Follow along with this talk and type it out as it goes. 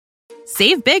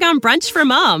Save big on brunch for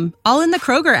mom, all in the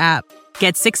Kroger app.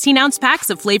 Get 16-ounce packs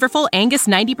of flavorful Angus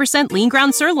 90% lean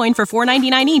ground sirloin for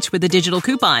 $4.99 each with a digital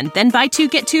coupon. Then buy 2,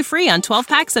 get 2 free on 12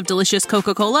 packs of delicious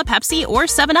Coca-Cola, Pepsi, or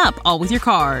 7-Up, all with your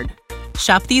card.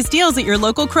 Shop these deals at your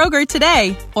local Kroger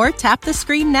today, or tap the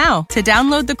screen now to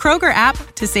download the Kroger app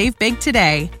to save big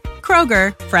today.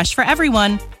 Kroger, fresh for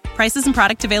everyone. Prices and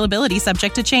product availability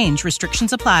subject to change.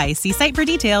 Restrictions apply. See site for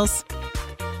details.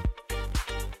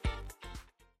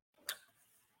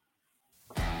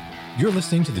 You're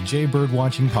listening to the Jay Bird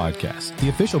Watching Podcast, the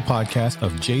official podcast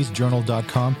of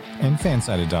jaysjournal.com and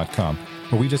fansided.com,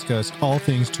 where we discuss all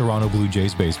things Toronto Blue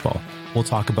Jays baseball. We'll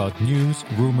talk about news,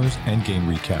 rumors, and game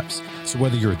recaps. So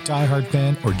whether you're a diehard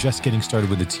fan or just getting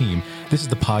started with the team, this is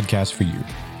the podcast for you.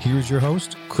 Here's your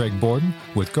host, Craig Borden,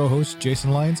 with co-hosts Jason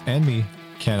Lyons and me,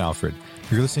 Ken Alfred.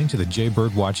 You're listening to the Jay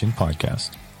Bird Watching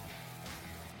Podcast.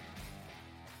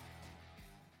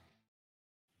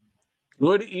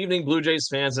 Good evening, Blue Jays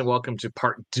fans, and welcome to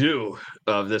part 2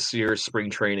 of this year's spring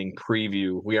training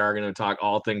preview. We are going to talk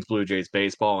all things Blue Jays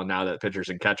baseball, and now that pitchers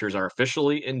and catchers are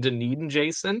officially in Dunedin,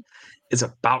 Jason, it's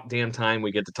about damn time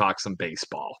we get to talk some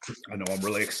baseball. I know, I'm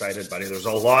really excited, buddy. There's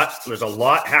a lot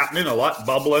happening, a lot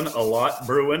bubbling, a lot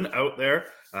brewing out there.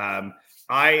 I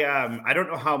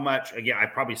don't know how much, again, I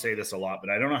probably say this a lot,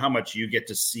 but I don't know how much you get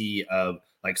to see of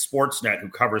like Sportsnet, who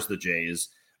covers the Jays.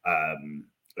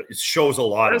 It shows a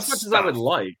lot as of much stuff. as I would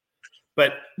like.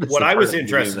 But what I was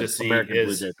interested to see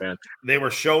is they were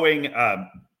showing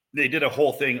they did a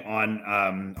whole thing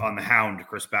on the Hound,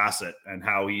 Chris Bassett, and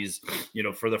how he's,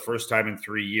 for the first time in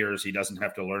 3 years, he doesn't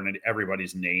have to learn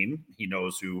everybody's name. He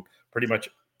knows who pretty much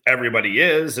everybody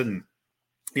is, and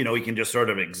he can just sort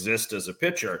of exist as a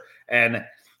pitcher. And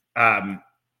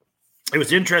it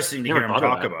was interesting to hear him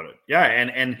talk about it. Yeah.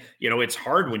 And it's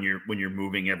hard when you're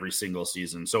moving every single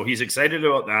season. So he's excited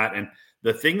about that. And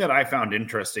the thing that I found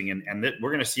interesting, and that we're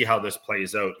going to see how this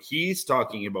plays out, he's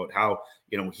talking about how,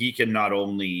 he can not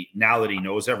only, now that he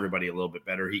knows everybody a little bit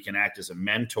better, he can act as a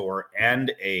mentor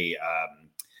and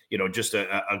just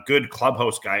a good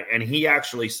clubhouse guy. And he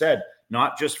actually said,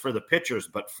 not just for the pitchers,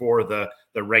 but for the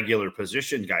regular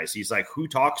position guys. He's like, who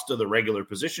talks to the regular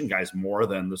position guys more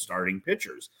than the starting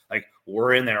pitchers? Like,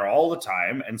 we're in there all the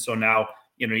time. And so now,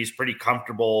 he's pretty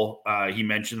comfortable. He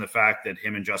mentioned the fact that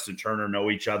him and Justin Turner know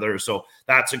each other. So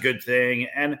that's a good thing.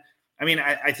 And I mean,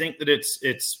 I think that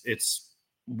it's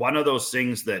one of those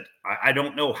things that I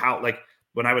don't know how, like,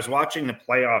 when I was watching the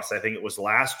playoffs, I think it was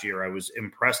last year, I was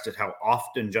impressed at how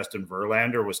often Justin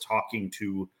Verlander was talking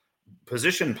to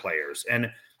position players. And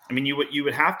I mean, you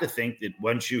would have to think that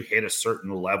once you hit a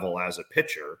certain level as a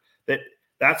pitcher,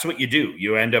 that's what you do.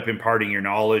 You end up imparting your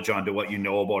knowledge onto what you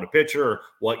know about a pitcher, or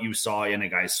what you saw in a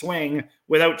guy's swing,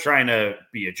 without trying to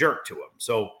be a jerk to him.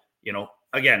 So,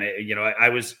 again, I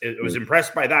was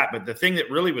impressed by that. But the thing that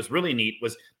was really neat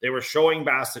was they were showing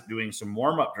Bassett doing some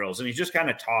warm-up drills, and he's just kind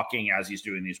of talking as he's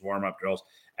doing these warm-up drills.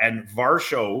 And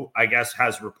Varsho, I guess,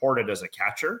 has reported as a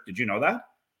catcher. Did you know that?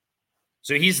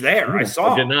 So he's there. I saw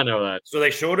him. I did not know that. So they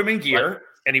showed him in gear,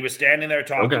 and he was standing there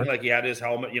talking, like he had his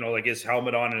helmet, like his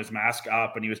helmet on and his mask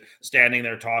up, and he was standing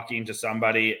there talking to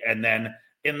somebody. And then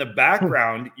in the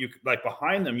background,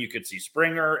 behind them, you could see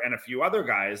Springer and a few other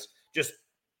guys just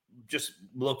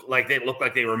look like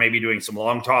they were maybe doing some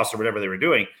long toss or whatever they were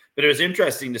doing. But it was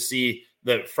interesting to see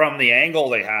that from the angle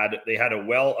they had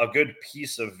a good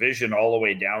piece of vision all the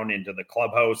way down into the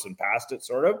clubhouse and past it,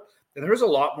 sort of. And there's a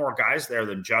lot more guys there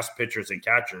than just pitchers and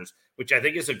catchers, which I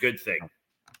think is a good thing.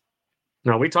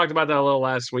 No, we talked about that a little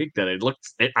last week, that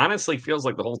it honestly feels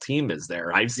like the whole team is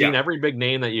there. I've seen every big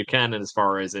name that you can, as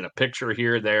far as in a picture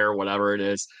here, there, whatever it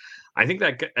is. I think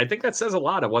that says a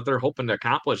lot of what they're hoping to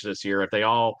accomplish this year, if they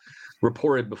all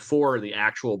reported before the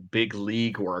actual big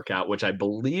league workout, which I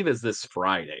believe is this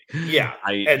Friday. Yeah.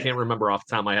 I can't remember off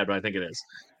the top of my head, but I think it is.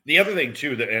 The other thing,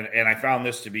 too, and I found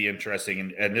this to be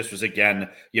interesting, and this was, again,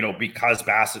 because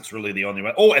Bassett's really the only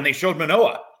one. Oh, and they showed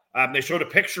Manoah. They showed a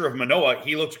picture of Manoah.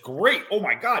 He looks great. Oh,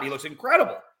 my God, he looks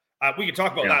incredible. We can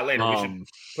talk about that later. We should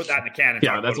put that in the can and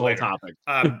talk about that's a whole later. topic.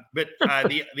 But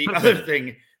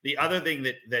the other thing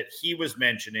that he was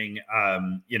mentioning,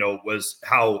 was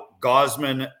how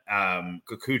Gausman,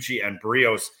 Kikuchi, and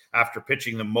Brios, after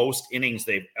pitching the most innings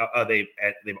they've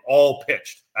all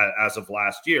pitched as of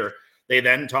last year, they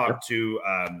then talked to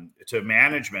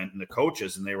management and the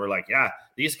coaches, and they were like, yeah,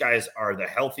 these guys are the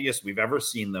healthiest we've ever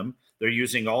seen them. They're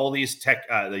using all these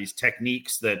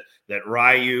techniques that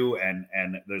Ryu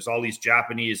and there's all these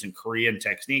Japanese and Korean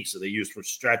techniques that they use for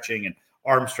stretching and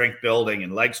arm strength building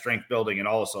and leg strength building and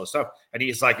all this other stuff. And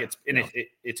he's like,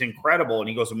 it's incredible. And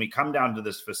he goes, when we come down to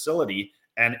this facility,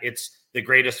 and it's the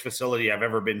greatest facility I've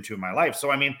ever been to in my life.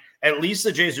 So, I mean, at least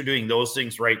the Jays are doing those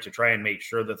things right to try and make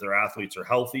sure that their athletes are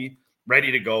healthy,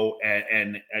 ready to go,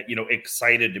 and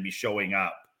excited to be showing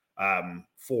up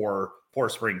for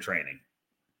spring training.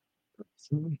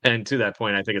 And to that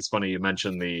point, I think it's funny you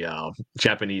mentioned the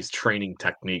Japanese training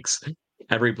techniques.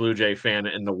 Every Blue Jay fan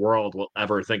in the world will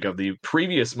ever think of the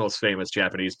previous most famous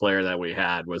Japanese player that we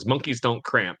had was monkeys don't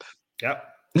cramp. Yep.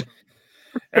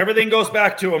 Everything goes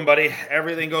back to him, buddy.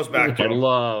 Everything goes back to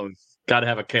him. Got to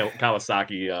have a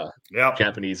Kawasaki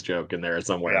Japanese joke in there at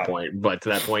some point. But to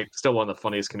that point, still one of the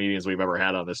funniest comedians we've ever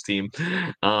had on this team.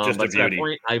 But to that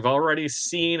point, I've already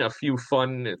seen a few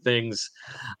fun things.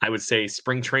 I would say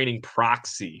spring training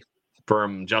proxy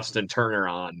from Justin Turner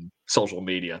on social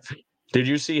media. Did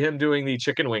you see him doing the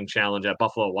chicken wing challenge at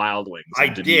Buffalo Wild Wings? I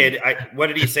did. What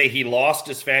did he say? He lost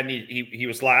his he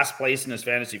was last place in his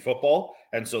fantasy football.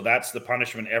 And so that's the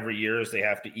punishment every year is they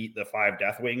have to eat the 5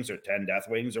 death wings or 10 death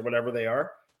wings or whatever they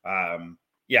are. I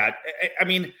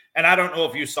mean, and I don't know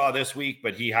if you saw this week,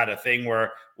 but he had a thing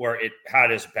where it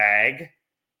had his bag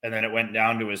and then it went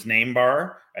down to his name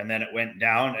bar and then it went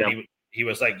down and he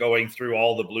was like going through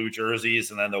all the blue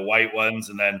jerseys and then the white ones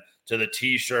and then to the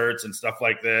t-shirts and stuff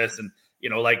like this. And, I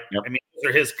mean,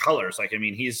 those are his colors. Like, I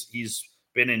mean, he's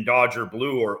been in Dodger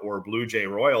blue or Blue Jay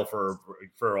Royal for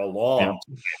a long time.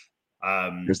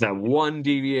 There's that one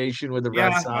deviation with the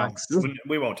Red Sox.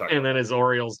 We won't talk. And then his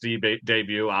Orioles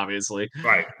debut, obviously.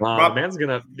 Right. Man's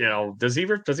gonna, does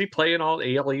he play in all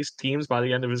AL East teams by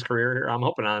the end of his career here? I'm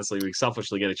hoping, honestly, we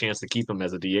selfishly get a chance to keep him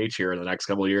as a DH here in the next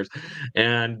couple of years.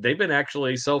 And they've been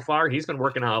actually, so far, he's been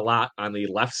working on a lot on the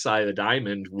left side of the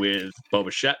diamond with Bo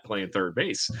Bichette playing third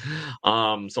base.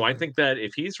 So I think that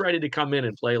if he's ready to come in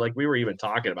and play, like we were even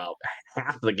talking about,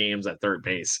 half the games at third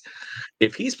base,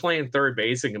 if he's playing third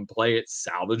base and can play it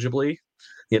salvageably,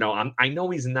 I know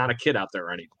he's not a kid out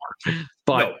there anymore,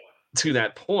 but to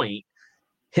that point,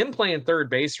 him playing third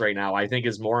base right now, I think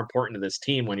is more important to this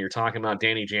team when you're talking about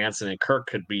Danny Jansen and Kirk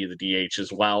could be the DH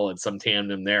as well and some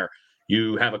tandem there.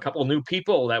 You have a couple new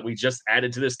people that we just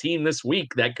added to this team this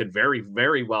week that could very,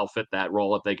 very well fit that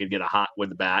role if they could get a hot with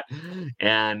the bat.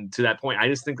 And to that point, I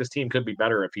just think this team could be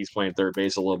better if he's playing third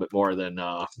base a little bit more than,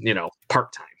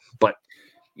 part-time. But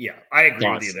yeah, I agree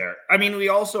with you there. I mean, we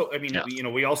also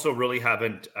really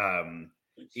haven't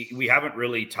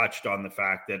really touched on the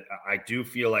fact that I do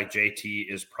feel like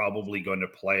JT is probably going to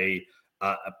play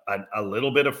a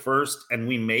little bit of first, and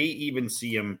we may even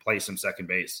see him play some second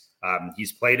base.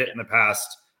 He's played it in the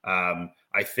past. I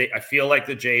feel like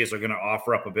the Jays are going to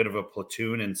offer up a bit of a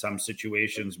platoon in some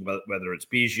situations, whether it's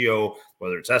Biggio,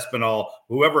 whether it's Espinal,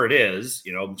 whoever it is,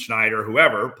 Schneider,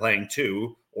 whoever, playing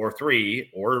 2 or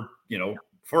 3 or,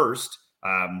 first.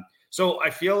 So I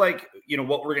feel like,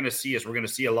 what we're going to see is we're going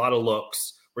to see a lot of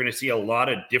looks. We're going to see a lot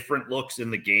of different looks in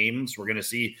the games. We're going to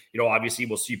see, obviously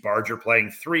we'll see Barger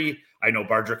playing 3. I know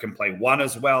Barger can play 1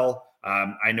 as well.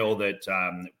 I know that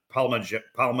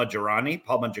Palmagirani,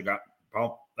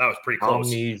 that was pretty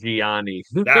close. Palmigiani.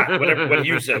 What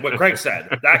you said, what Craig said,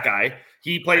 that guy,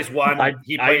 he plays 1.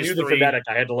 He plays I knew 3. The phonetic.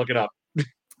 I had to look it up.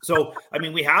 So, I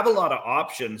mean, we have a lot of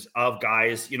options of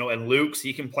guys, and Luke's,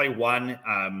 he can play 1.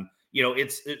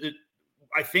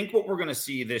 I think what we're going to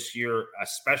see this year,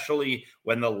 especially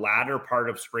when the latter part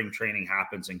of spring training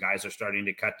happens and guys are starting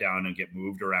to cut down and get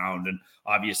moved around. And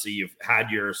obviously you've had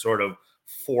your sort of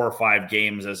 4 or 5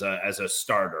 games as a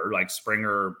starter, like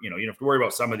Springer, you don't have to worry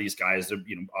about some of these guys,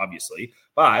 obviously.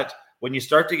 But when you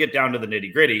start to get down to the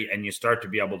nitty gritty and you start to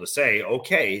be able to say,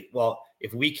 okay, well,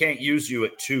 if we can't use you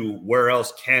at 2, where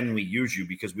else can we use you?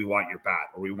 Because we want your bat,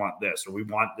 or we want this, or we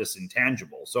want this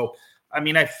intangible. So, I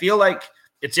mean, I feel like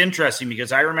it's interesting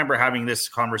because I remember having this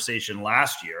conversation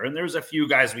last year, and there's a few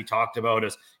guys we talked about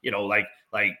as,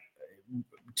 like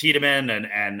Tiedemann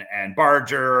and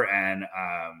Barger and,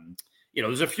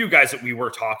 there's a few guys that we were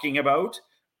talking about.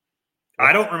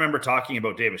 I don't remember talking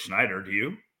about Davis Schneider. Do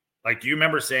you? Do you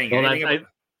remember saying anything about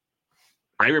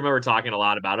I remember talking a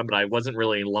lot about him, but I wasn't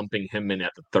really lumping him in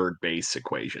at the third base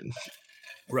equation.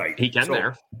 Right. He can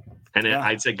there. And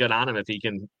I'd say good on him if he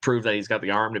can prove that he's got the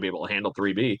arm to be able to handle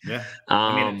 3B. Yeah.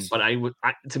 But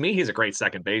to me, he's a great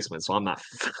second baseman, so I'm not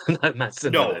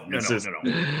No.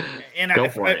 And go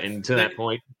for it. And to that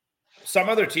point, some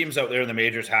other teams out there in the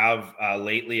majors have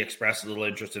lately expressed a little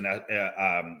interest in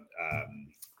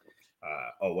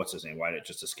what's his name? Why did it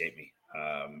just escape me?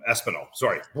 Espinal.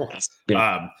 Sorry.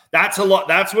 That's a lot.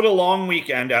 That's what a long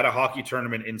weekend at a hockey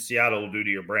tournament in Seattle will do to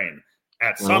your brain.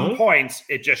 At some points,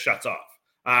 it just shuts off.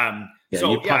 I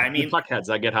mean, puckheads,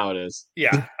 I get how it is.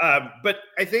 Yeah. But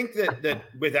I think that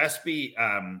with Espy,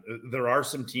 there are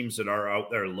some teams that are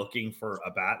out there looking for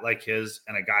a bat like his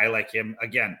and a guy like him.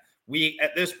 Again,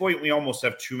 at this point, we almost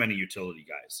have too many utility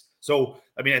guys. So,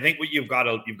 I mean, I think what you've got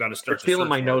to start feeling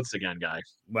my notes again, guy.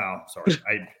 Well, sorry.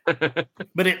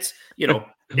 But it's,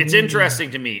 it's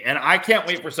interesting to me, and I can't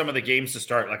wait for some of the games to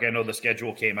start. Like, I know the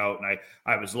schedule came out and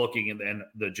I was looking, and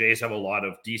the Jays have a lot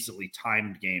of decently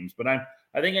timed games, but I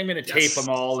think I'm going to tape them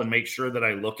all and make sure that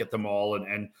I look at them all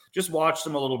and just watch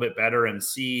them a little bit better and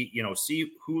see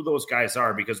who those guys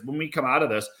are. Because when we come out of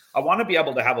this, I want to be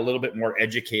able to have a little bit more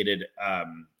educated,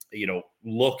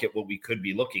 look at what we could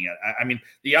be looking at. I mean,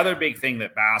 the other big thing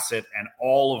that Bassett and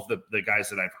all of the guys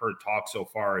that I've heard talk so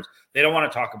far is they don't want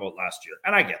to talk about last year.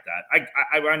 And I get that.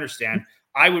 I understand.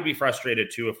 I would be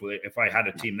frustrated too if I had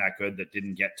a team that good that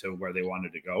didn't get to where they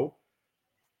wanted to go.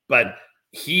 But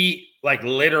he, like,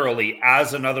 literally,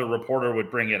 as another reporter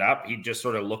would bring it up, he'd just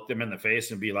sort of look them in the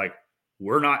face and be like,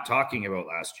 we're not talking about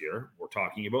last year. We're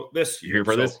talking about this year.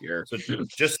 This year. So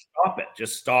just stop it.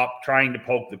 Just stop trying to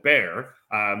poke the bear.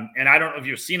 And I don't know if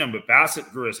you've seen him, but Bassett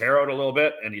grew his hair out a little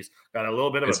bit, and he's got a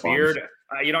little bit of a beard.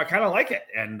 I kind of like it.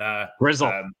 And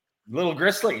Grizzle. Little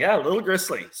gristly. Yeah, little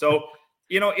gristly. So,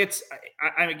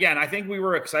 I think we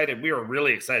were excited. We were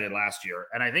really excited last year.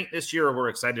 And I think this year we're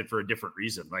excited for a different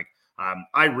reason. Like,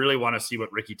 I really want to see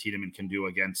what Ricky Tiedemann can do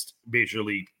against Major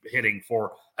League hitting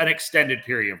for an extended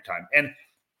period of time. And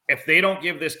if they don't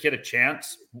give this kid a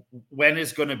chance, when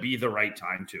is going to be the right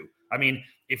time to? I mean,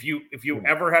 if you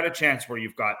ever had a chance where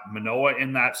you've got Manoah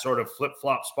in that sort of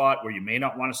flip-flop spot where you may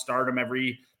not want to start him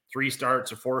every 3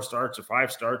 starts or 4 starts or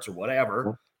 5 starts or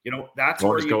whatever, that's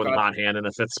where you go with a hot hand in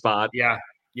the 5th spot. Yeah.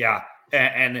 Yeah.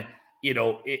 And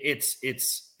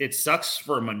it sucks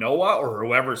for Manoah or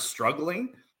whoever's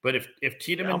struggling. But if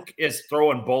Tiedemann is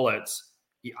throwing bullets,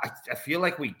 I feel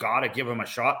like we got to give him a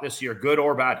shot this year, good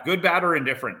or bad, or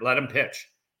indifferent. Let him pitch.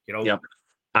 Yep,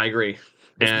 I agree.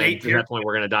 And at that point,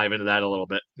 we're going to dive into that a little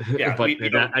bit. Yeah, but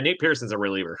Nate Pearson's a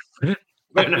reliever.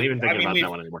 I'm not even thinking about that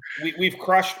one anymore. We've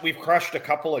crushed a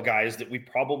couple of guys that we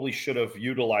probably should have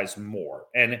utilized more.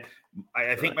 And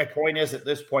I think my point is, at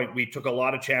this point, we took a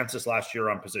lot of chances last year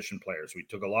on position players. We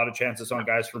took a lot of chances on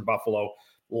guys from Buffalo.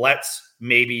 Let's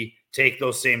maybe take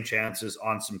those same chances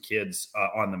on some kids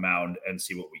on the mound and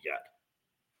see what we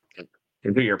get.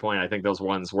 And to your point, I think those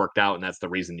ones worked out, and that's the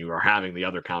reason you are having the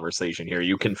other conversation here.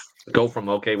 You can go from,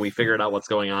 okay, we figured out what's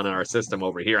going on in our system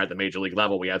over here at the major league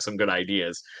level. We have some good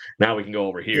ideas. Now we can go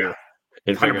over here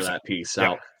and figure 100%. That piece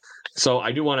out. So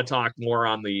I do want to talk more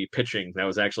on the pitching. That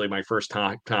was actually my first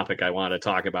topic I wanted to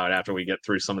talk about after we get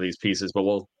through some of these pieces, but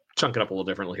we'll chunk it up a little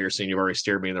differently here, seeing you've already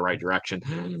steered me in the right direction.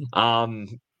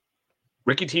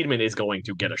 Ricky Tiedemann is going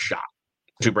to get a shot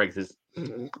to break this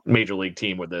major league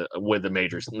team with the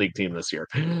major league team this year.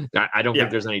 I don't think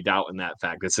there's any doubt in that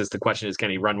fact. It's just the question is, can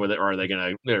he run with it, or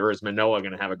is Manoah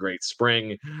going to have a great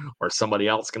spring, or somebody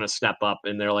else going to step up?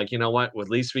 And they're like, you know what? At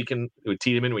least with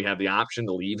Tiedemann, we have the option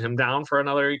to leave him down for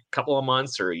another couple of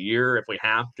months or a year if we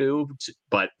have to.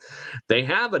 But they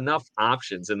have enough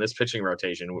options in this pitching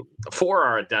rotation. 4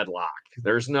 are a deadlock.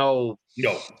 There's no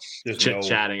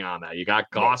chit-chatting on that. You got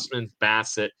Gausman,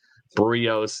 Bassett,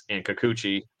 Barrios, and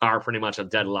Kikuchi are pretty much a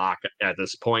deadlock at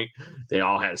this point. They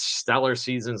all had stellar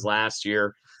seasons last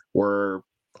year. We're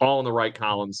all in the right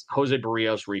columns. Jose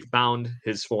Barrios refound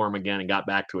his form again and got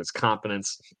back to his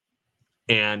confidence.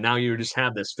 And now you just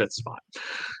have this 5th spot.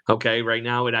 Okay, right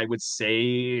now, I would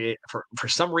say for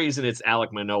some reason it's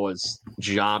Alek Manoah's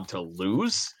job to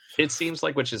lose, it seems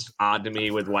like, which is odd to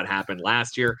me with what happened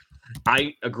last year.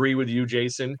 I agree with you,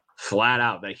 Jason, flat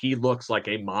out, that he looks like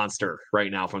a monster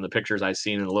right now from the pictures I've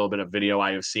seen and a little bit of video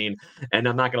I have seen. And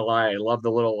I'm not going to lie, I love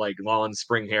the little lawn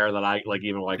spring hair that I like,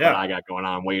 even what I got going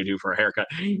on, way to do for a haircut.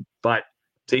 But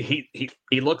he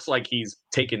looks like he's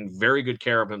taken very good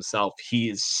care of himself. He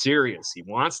is serious. He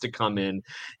wants to come in,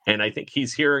 and I think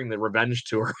he's hearing the revenge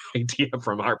tour idea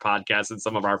from our podcast and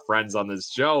some of our friends on this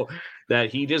show,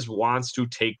 that he just wants to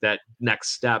take that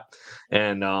next step.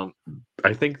 And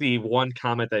I think the one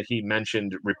comment that he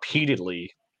mentioned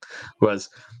repeatedly was,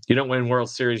 you don't win World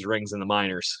Series rings in the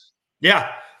minors.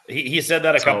 Yeah, he said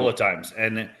that a couple of times.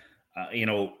 And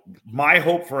my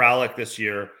hope for Alek this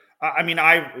year, I mean,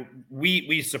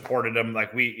 we supported him.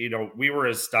 Like we were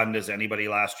as stunned as anybody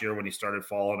last year when he started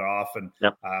falling off. And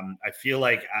I feel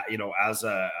like, as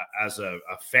a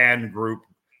fan group,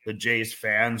 the Jays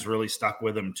fans really stuck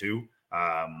with him too.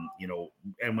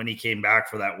 And when he came back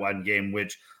for that one game,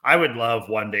 which I would love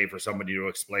one day for somebody to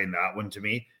explain that one to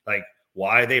me, like,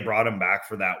 why they brought him back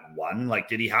for that one. Like,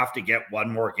 did he have to get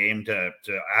one more game to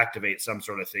activate some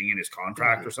sort of thing in his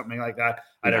contract or something like that?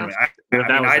 I don't know.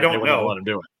 I don't know. Let him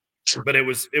do it. But it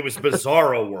was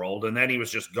bizarro world, and then he was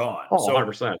just gone. Oh,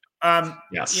 100%.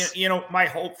 Yes. My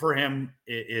hope for him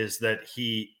is that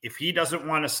if he doesn't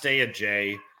want to stay at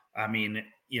Jay, I mean,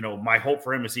 my hope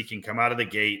for him is he can come out of the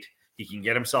gate, he can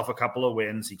get himself a couple of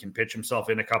wins, he can pitch himself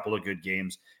in a couple of good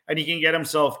games, and he can get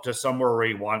himself to somewhere where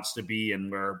he wants to be,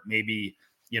 and where maybe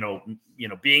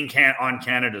being on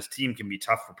Canada's team can be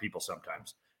tough for people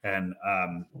sometimes. And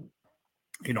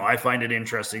I find it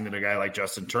interesting that a guy like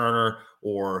Justin Turner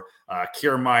or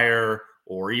Kiermaier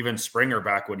or even Springer,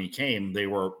 back when he came, they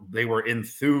were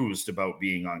enthused about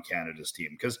being on Canada's team,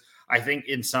 because I think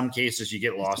in some cases you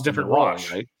get lost in the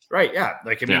rush. Right. Yeah.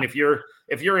 Like, I mean, if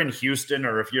you're in Houston,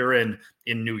 or if you're in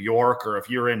New York, or if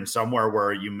you're in somewhere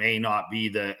where you may not be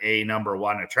the number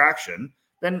one attraction,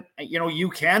 then, you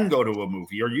can go to a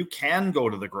movie, or you can go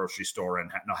to the grocery store and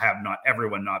have not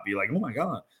everyone not be like, oh my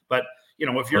God. But,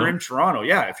 if you're in Toronto,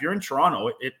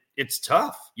 it's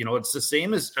tough. It's the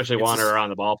same as especially wander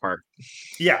around the ballpark.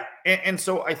 Yeah. And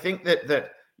so I think that,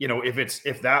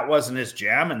 if that wasn't his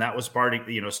jam, and that was part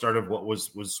of, start of what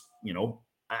was,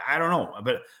 I don't know,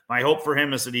 but my hope for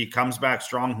him is that he comes back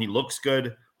strong. He looks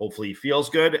good. Hopefully he feels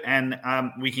good. And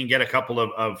we can get a couple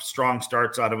of strong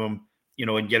starts out of him,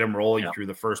 and get him rolling through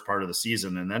the first part of the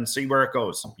season, and then see where it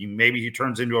goes. Maybe he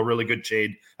turns into a really good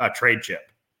trade chip.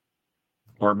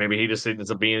 Or maybe he just ends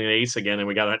up being an ace again, and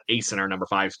we got an ace in our number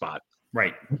 5 spot.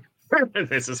 Right.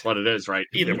 This is what it is, right?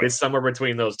 Either way. It's somewhere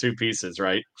between those two pieces,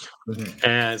 right? Mm-hmm.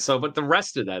 And so, but the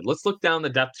rest of that, let's look down the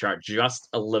depth chart just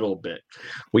a little bit.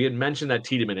 We had mentioned that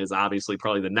Tiedemann is obviously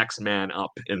probably the next man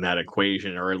up in that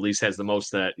equation, or at least has the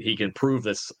most that he can prove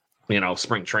this,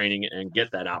 spring training and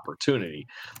get that opportunity.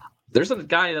 There's a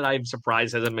guy that I'm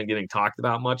surprised hasn't been getting talked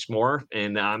about much more,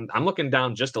 and I'm looking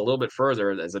down just a little bit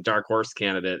further as a dark horse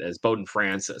candidate as Bowden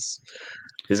Francis.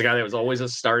 He's a guy that was always a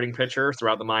starting pitcher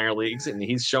throughout the minor leagues, and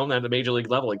he's shown that at the major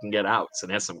league level he can get outs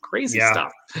and has some crazy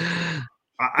stuff.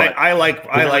 I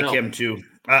like him too.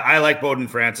 I like Bowden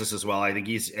Francis as well. I think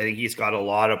he's got a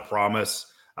lot of promise.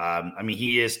 I mean,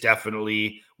 he is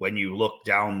definitely, when you look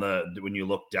down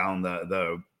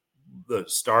the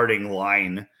starting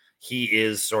line, he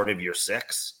is sort of your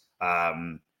 6.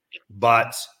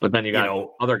 But then you got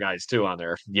other guys too on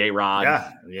there,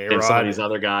 Yerod, and some of these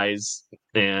other guys,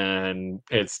 and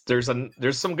there's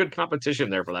some good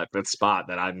competition there for that 5th spot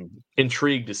that I'm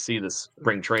intrigued to see this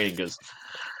spring training, because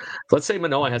let's say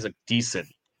Manoah has a decent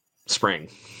spring,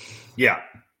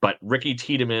 but Ricky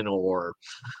Tiedemann or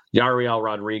Yariel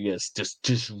Rodriguez just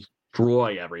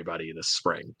destroy everybody this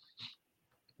spring.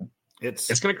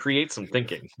 It's going to create some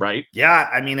thinking, right? Yeah,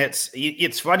 I mean,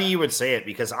 it's funny you would say it,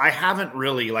 because I haven't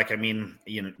really, I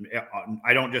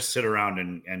don't just sit around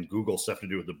and Google stuff to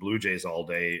do with the Blue Jays all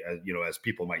day, as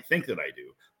people might think that I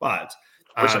do. But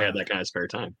I wish I had that kind of spare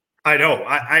time. I know.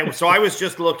 So I was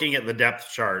just looking at the depth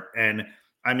chart, and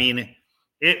I mean,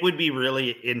 it would be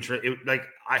really interesting.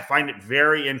 I find it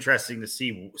very interesting to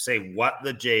say what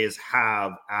the Jays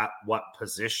have at what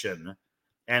position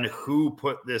and who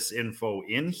put this info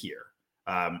in here.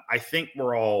 I think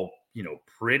we're all,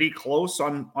 pretty close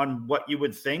on what you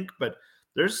would think, but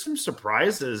there's some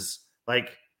surprises,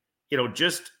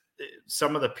 just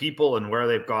some of the people and where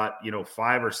they've got,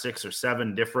 5 or 6 or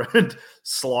 7 different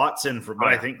slots in for, but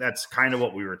I think that's kind of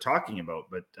what we were talking about.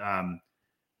 But,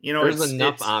 there's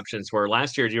enough options where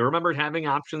last year, do you remember having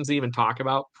options to even talk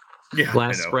about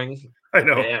last spring? I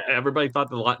know. Everybody thought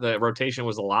the rotation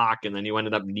was a lock, and then you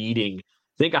ended up needing.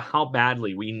 Think of how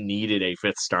badly we needed a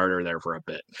 5th starter there for a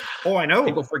bit. Oh, I know.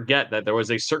 People forget that there was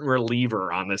a certain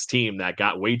reliever on this team that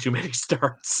got way too many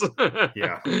starts.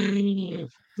 Yeah.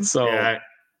 So,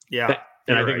 yeah.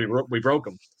 And I think we broke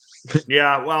them.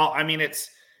 Yeah. Well, I mean, it's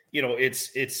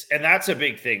and that's a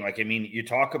big thing. You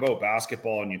talk about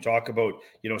basketball and you talk about,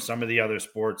 some of the other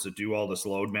sports that do all this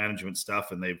load management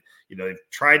stuff, and they've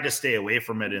tried to stay away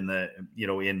from it in the,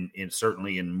 in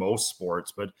certainly in most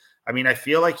sports. But I mean, I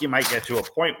feel like you might get to a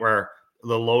point where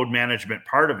the load management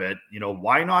part of it,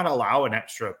 why not allow an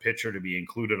extra pitcher to be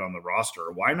included on the roster?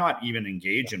 Or why not even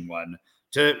engage in one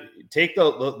to take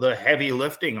the heavy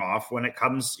lifting off when it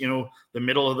comes, the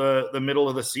middle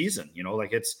of the season?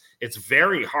 It's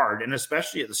very hard, and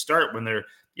especially at the start when they're,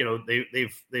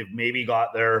 they've maybe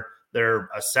got their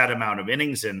a set amount of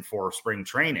innings in for spring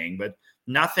training, but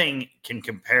nothing can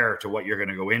compare to what you're going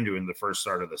to go into in the first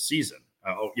start of the season.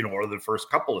 Or the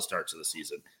first couple of starts of the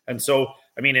season. And so,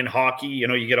 I mean, in hockey,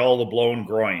 you get all the blown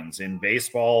groins. In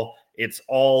baseball, it's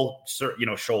all,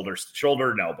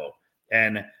 shoulder and elbow.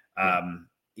 And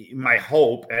my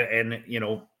hope, and you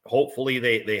know, hopefully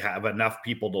they have enough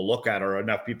people to look at, or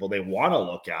enough people they want to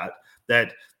look at,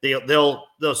 that they'll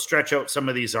stretch out some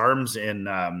of these arms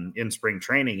in spring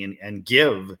training and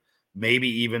give maybe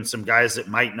even some guys that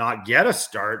might not get a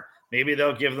start, maybe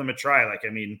they'll give them a try. Like, I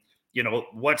mean, you know,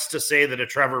 what's to say that a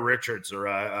Trevor Richards or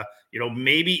you know,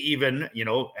 maybe even, you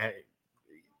know,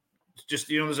 just,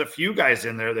 you know, there's a few guys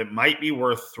in there that might be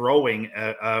worth throwing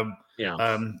a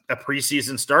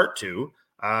preseason start to.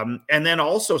 And then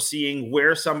also seeing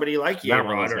where somebody like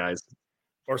Yarod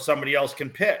or somebody else can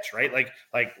pitch, right? Like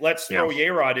let's throw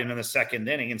Yarod in the second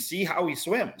inning and see how he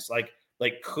swims.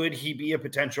 Like, could he be a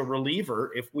potential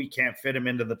reliever if we can't fit him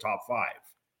into the top 5?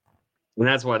 And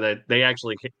that's why they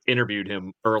actually interviewed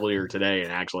him earlier today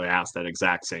and actually asked that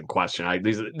exact same question.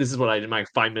 This is what I did my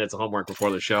 5 minutes of homework before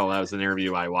the show. That was an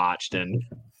interview I watched, and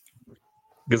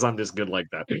because I'm just good like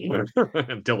that.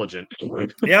 I'm diligent.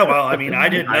 Yeah, well, I mean, I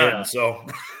did none, so.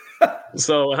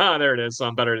 So there it is. So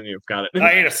I'm better than you. Got it.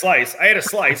 I ate a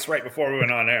slice right before we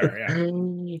went on air.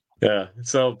 Yeah. Yeah.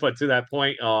 So, but to that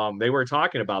point, they were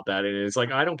talking about that, and it's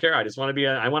like, I don't care. I just want to be.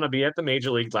 I want to be at the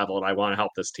major league level, and I want to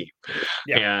help this team.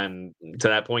 Yeah. And to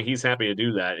that point, he's happy to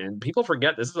do that. And people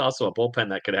forget this is also a bullpen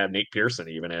that could have Nate Pearson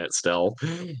even in it still.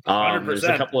 100%. There's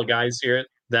a couple of guys here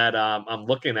that I'm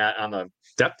looking at on the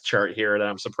depth chart here that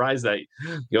I'm surprised that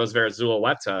Yosver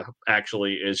Zulueta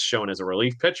actually is shown as a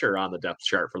relief pitcher on the depth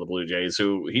chart for the Blue Jays,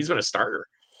 who he's been a starter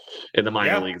in the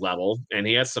minor league level, and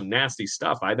he has some nasty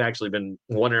stuff. I've actually been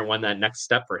wondering when that next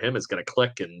step for him is going to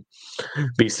click and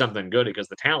be something good, because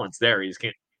the talent's there.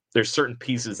 There's certain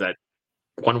pieces that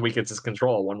 1 week it's his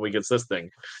control, 1 week it's this thing.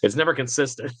 It's never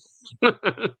consistent.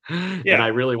 And I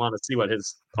really want to see what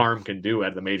his arm can do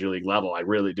at the major league level. I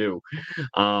really do.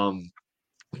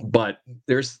 But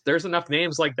there's enough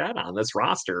names like that on this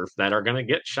roster that are going to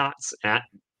get shots at,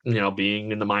 you know,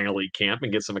 being in the minor league camp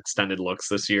and get some extended looks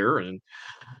this year and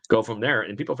go from there.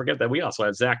 And people forget that we also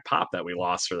have Zach Pop that we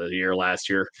lost for the year last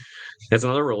year. It's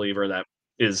another reliever that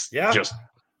is just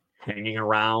hanging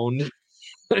around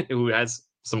who has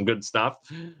some good stuff,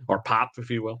 or pop, if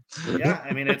you will. Yeah,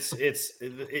 I mean,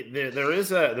 there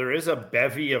is a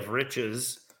bevy of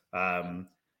riches,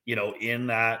 you know, in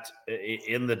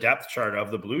the depth chart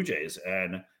of the Blue Jays.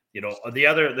 And you know, the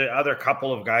other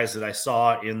couple of guys that I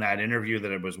saw in that interview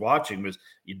that I was watching was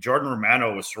Jordan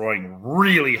Romano was throwing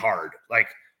really hard. Like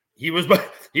he was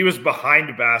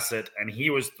behind Bassett and he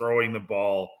was throwing the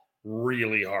ball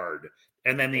really hard.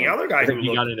 And then the other guy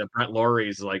who got into Brett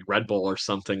Laurie's like Red Bull or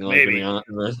something. Maybe.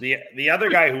 The other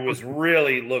guy who was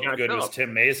really looked good was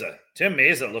Tim Meza. Tim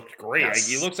Meza looked great. Yes.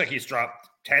 He looks like he's dropped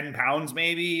 10 pounds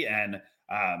maybe. And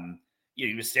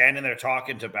he was standing there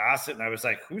talking to Bassett, and I was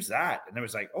like, who's that? And I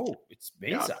was like, oh, it's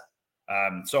Meza. Yeah.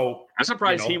 So I'm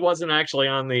surprised he wasn't actually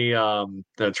on the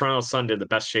Toronto Sun did the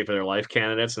best shape of their life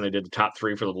candidates, and they did the top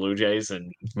 3 for the Blue Jays,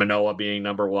 and Manoah being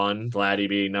number 1, Vladdy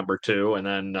being number 2, and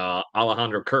then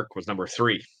Alejandro Kirk was number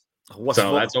 3.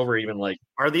 That's over even like.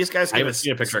 Are these guys? I haven't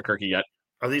seen a picture of Kirky yet.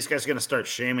 Are these guys going to start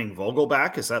shaming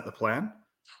Vogelback? Is that the plan?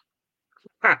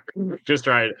 Just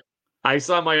tried. I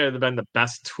saw it might have been the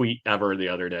best tweet ever the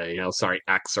other day.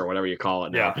 X or whatever you call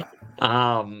it now.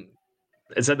 Yeah.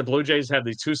 It said the Blue Jays have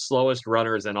the 2 slowest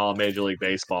runners in all Major League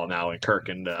Baseball now, in Kirk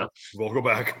and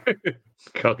Vogelback.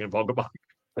 Kirk and Vogelback.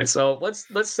 And so let's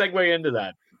segue into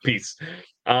that piece.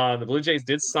 The Blue Jays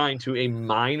did sign to a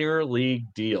minor league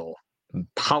deal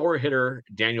power hitter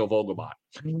Daniel Vogelbach.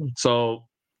 So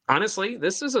honestly,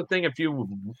 this is a thing. If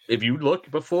you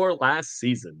look before last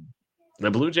season, the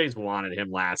Blue Jays wanted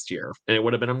him last year, and it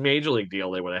would have been a major league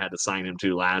deal they would have had to sign him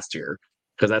to last year,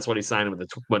 because that's what he signed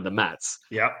with the Mets.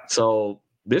 Yeah. So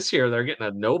this year they're getting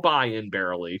a no buy-in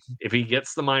barely. If he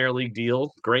gets the minor league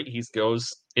deal, great. He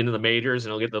goes into the majors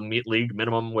and he'll get the league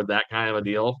minimum with that kind of a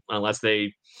deal, unless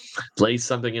they place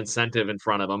something incentive in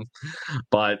front of him.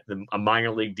 But a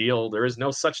minor league deal, there is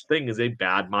no such thing as a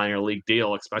bad minor league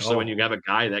deal, especially when you have a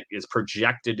guy that is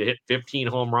projected to hit 15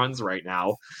 home runs right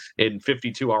now in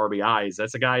 52 RBIs.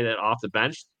 That's a guy that off the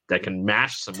bench that can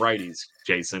mash some righties,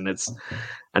 Jason. It's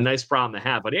a nice problem to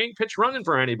have, but he ain't pitch running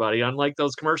for anybody, unlike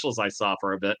those commercials I saw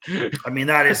for a bit. I mean,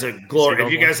 that is a glory.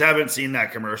 If you guys haven't seen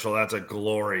that commercial, that's a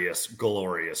glorious,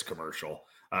 glorious commercial.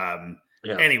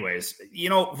 Anyways,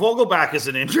 Vogelback is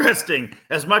an interesting,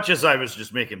 as much as I was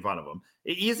just making fun of him,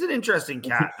 he's an interesting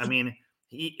cat. I mean,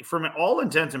 he, from all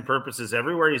intents and purposes,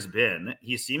 everywhere he's been,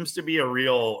 he seems to be a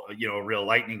real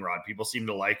lightning rod. People seem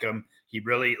to like him. He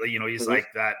really, he's like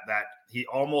that he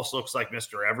almost looks like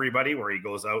Mr. Everybody, where he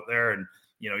goes out there and,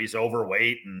 he's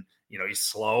overweight and, he's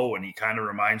slow, and he kind of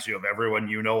reminds you of everyone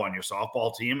on your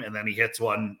softball team. And then he hits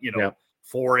one,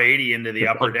 480 into the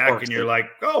upper deck, and you're like,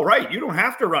 oh, right, you don't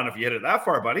have to run if you hit it that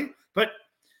far, buddy. But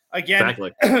again,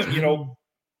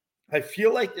 I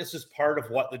feel like this is part of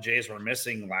what the Jays were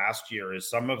missing last year is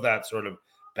some of that sort of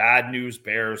bad news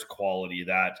bears quality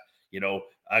that,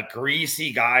 a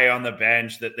greasy guy on the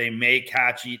bench that they may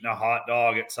catch eating a hot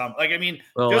dog at some,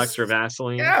 extra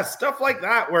Vaseline. Yeah, stuff like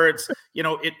that, where it's,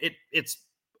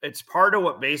 it's part of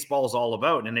what baseball is all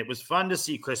about. And it was fun to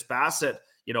see Chris Bassitt,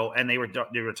 and they were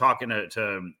talking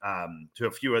to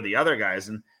a few of the other guys,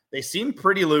 and they seemed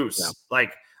pretty loose.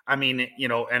 Yeah.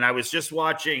 And I was just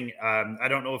watching, I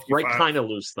don't know if you kind of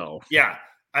loose though. Yeah.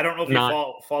 I don't know if you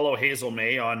follow Hazel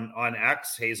May on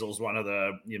X. Hazel's one of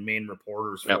the main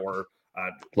reporters for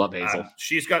Love Hazel.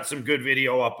 She's got some good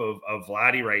video up of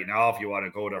Vladdy right now. If you want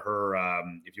to go to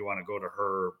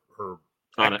her, her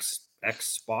X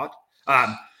spot.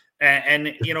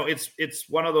 It's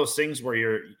one of those things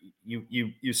where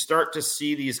you start to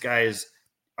see these guys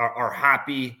are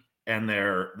happy and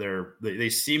they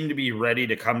seem to be ready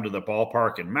to come to the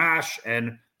ballpark and mash.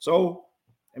 And so,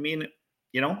 and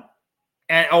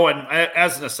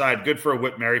as an aside, good for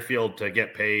Whit Merrifield to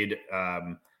get paid.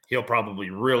 He'll probably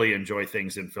really enjoy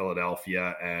things in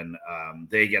Philadelphia, and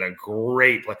they get a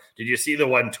great play. Did you see the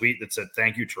one tweet that said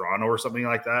 "Thank you, Toronto" or something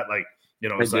like that?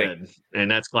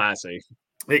 And that's classy.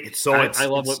 I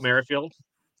love Whit Merrifield,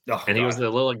 he was the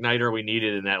little igniter we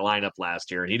needed in that lineup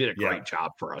last year, and he did a great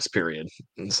job for us. Period.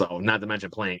 And so, not to mention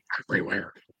playing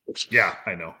everywhere. Yeah,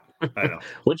 I know.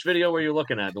 Which video were you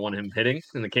looking at? The one of him hitting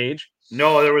in the cage?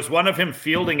 No, there was one of him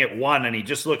fielding at one, and he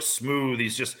just looks smooth.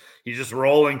 He's just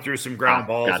rolling through some ground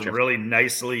balls and really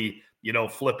nicely,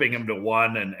 flipping him to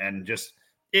one, and just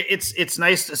it's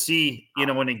nice to see,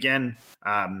 and again,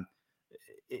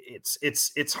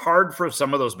 it's hard for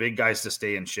some of those big guys to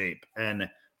stay in shape, and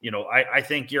I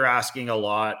think you're asking a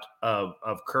lot of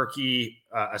Kirky,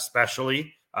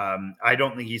 especially. I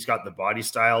don't think he's got the body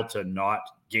style to not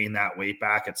gain that weight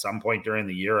back at some point during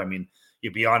the year. I mean,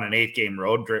 you'd be on an 8-game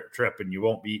road trip and you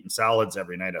won't be eating salads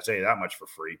every night. I'll tell you that much for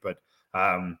free. But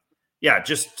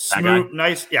just smooth,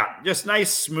 nice. Yeah, just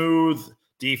nice, smooth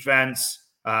defense.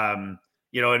 And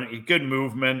good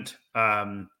movement.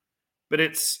 But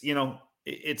it's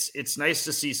it's nice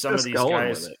to see some of these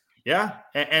guys. Yeah,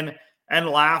 and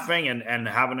laughing and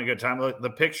having a good time. The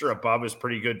picture above is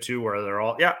pretty good too, where they're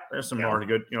all there's some more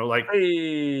good,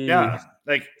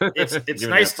 it's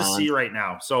nice to see right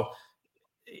now. So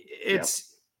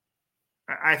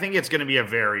I think it's going to be a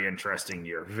very interesting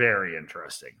year. Very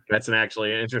interesting. That's an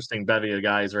interesting bevy of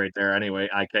guys right there. Anyway,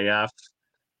 IKF,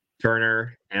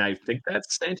 Turner, and I think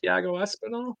that's Santiago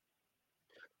Espinal.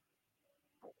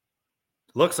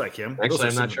 Looks like him. Actually,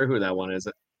 I'm not sure who that one is.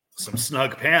 Some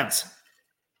snug pants.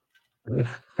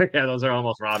 Yeah, those are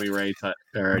almost Robbie Ray, not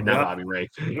Robbie Ray.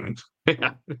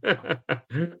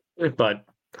 But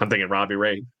I'm thinking Robbie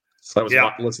Ray. So I was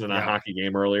listening to a hockey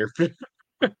game earlier.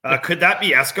 Could that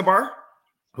be Escobar,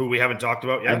 who we haven't talked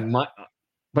about yet?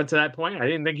 But to that point, I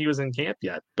didn't think he was in camp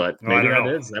yet. But maybe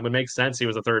that would make sense. He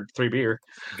was a 3B.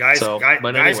 Guys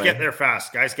get there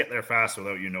fast. Guys get there fast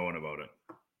without you knowing about it.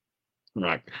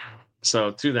 Right.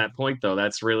 So to that point, though,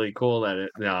 that's really cool that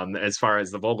as far as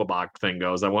the Vogelbach thing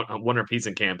goes, I wonder if he's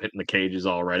in camp hitting the cages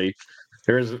already.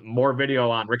 There's more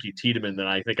video on Ricky Tiedemann than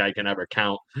I think I can ever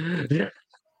count.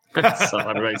 So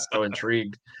everybody's so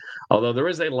intrigued. Although there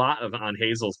is a lot on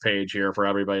Hazel's page here for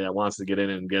everybody that wants to get in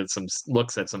and get some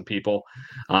looks at some people.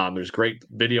 There's great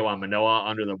video on Manoah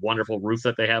under the wonderful roof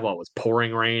that they have. It was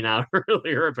pouring rain out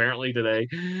earlier apparently today,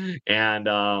 and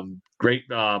great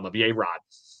Javier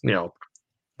Rod.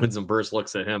 With some burst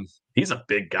looks at him. He's a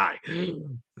big guy.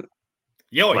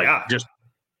 Just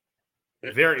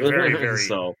very, very,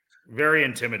 very, very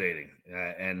intimidating.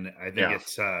 And I think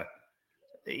it's, I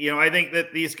think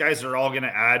that these guys are all going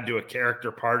to add to a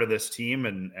character part of this team,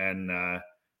 and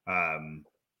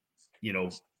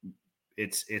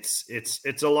it's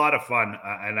a lot of fun,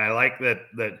 and I like that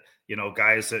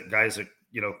guys that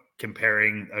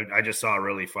comparing. I just saw a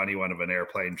really funny one of an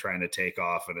airplane trying to take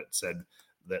off, and it said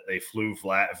that they flew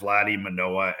Vladdy,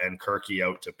 Manoah, and Kirky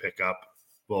out to pick up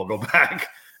Vogelbach,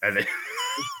 and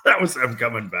that was them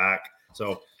coming back.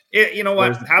 So, you know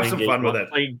what? Have some fun with it.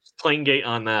 Plane gate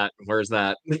on that. Where's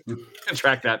that?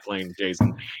 Track that plane,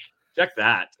 Jason. Check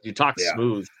that. You talk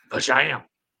smooth. Basham.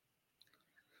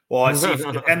 Well, I see.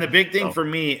 And the big thing for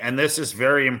me, and this is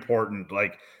very important,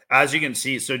 as you can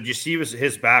see, so do you see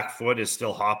his back foot is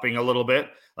still hopping a little bit?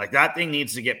 Like that thing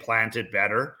needs to get planted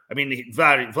better. I mean,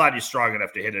 Vladdy's strong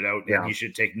enough to hit it out, and he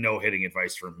should take no hitting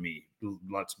advice from me.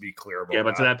 Let's be clear about that. Yeah,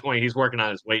 but to that point, he's working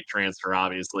on his weight transfer,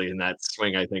 obviously, in that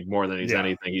swing, I think, more than he's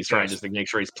anything. He's trying just to make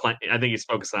sure he's I think he's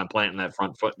focused on planting that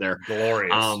front foot there.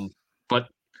 Glorious. But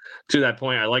to that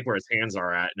point, I like where his hands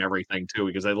are at and everything, too,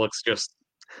 because it looks just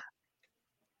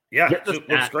it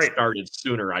looks great. Started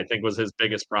sooner, I think, was his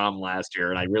biggest problem last year,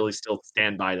 and I really still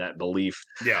stand by that belief.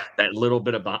 Yeah, that little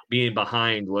bit of being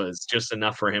behind was just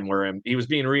enough for him, where he was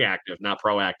being reactive, not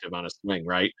proactive on a swing.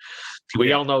 Right?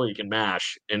 We all know he can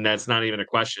mash, and that's not even a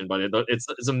question. But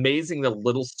it's amazing the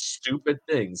little stupid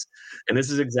things, and this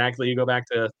is exactly, you go back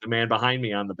to the man behind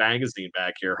me on the magazine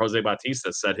back here, Jose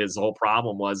Bautista, said his whole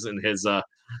problem was in his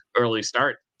early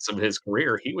start of his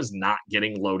career, he was not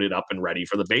getting loaded up and ready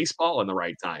for the baseball in the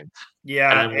right time.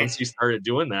 Yeah, and once he started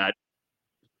doing that,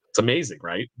 it's amazing,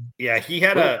 right? Yeah, he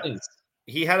had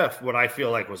a what I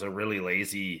feel like was a really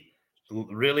lazy, a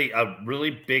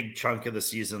really big chunk of the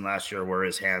season last year where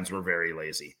his hands were very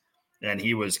lazy, and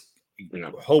he was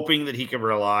hoping that he could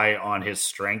rely on his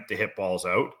strength to hit balls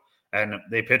out, and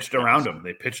they pitched around him.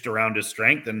 They pitched around his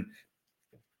strength, and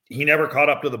he never caught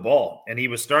up to the ball, and he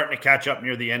was starting to catch up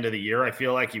near the end of the year. I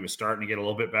feel like he was starting to get a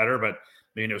little bit better, but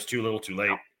it was too little too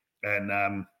late.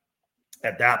 And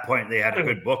at that point, they had a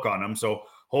good book on him. So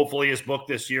hopefully his book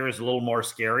this year is a little more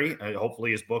scary.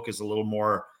 Hopefully his book is a little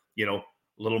more, a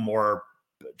little more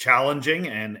challenging.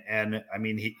 And I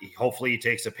mean, hopefully he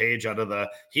takes a page out of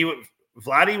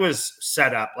Vladdy was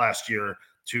set up last year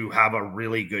to have a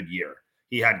really good year.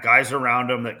 He had guys around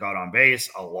him that got on base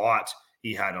a lot.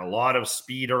 He had a lot of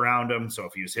speed around him. So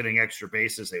if he was hitting extra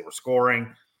bases, they were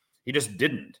scoring. He just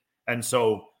didn't. And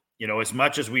so, as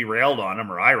much as we railed on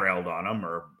him, or I railed on him,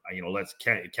 or,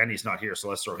 Kenny's not here, so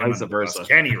let's throw him under the bus.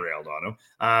 Kenny railed on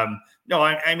him. No,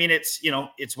 I mean,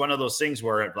 it's one of those things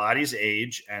where at Vladdy's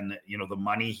age and, the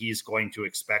money he's going to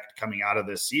expect coming out of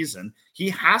this season,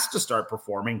 he has to start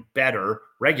performing better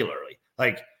regularly.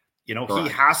 Like, he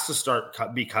has to start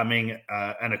becoming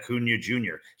an Acuna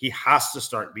Jr. He has to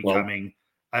start becoming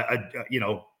a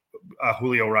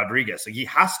Julio Rodriguez. Like he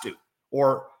has to,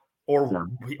 or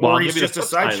he's just a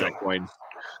sideshow.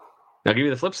 I'll give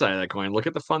you the flip side of that coin. Look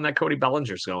at the fun that Cody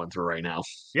Bellinger's going through right now.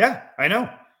 Yeah, I know,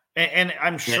 and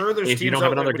I'm sure there's teams you don't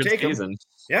have another good season.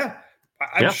 Yeah,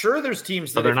 I'm sure there's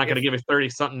teams that they're not going to give you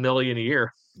 30-something million a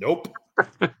year. Nope,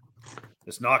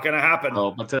 it's not going to happen.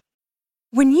 Oh, but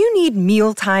when you need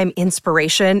mealtime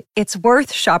inspiration, it's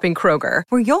worth shopping Kroger,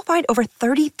 where you'll find over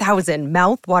 30,000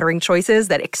 mouth-watering choices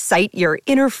that excite your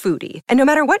inner foodie. And no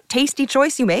matter what tasty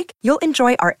choice you make, you'll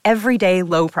enjoy our everyday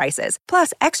low prices,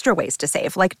 plus extra ways to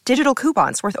save, like digital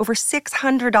coupons worth over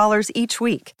 $600 each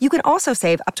week. You can also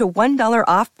save up to $1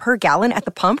 off per gallon at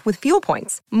the pump with fuel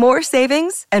points. More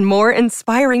savings and more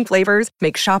inspiring flavors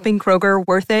make shopping Kroger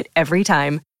worth it every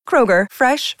time. Kroger,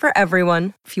 fresh for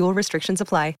everyone. Fuel restrictions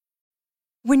apply.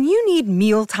 When you need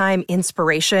mealtime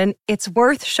inspiration, it's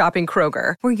worth shopping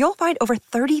Kroger, where you'll find over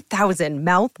 30,000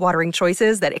 mouth-watering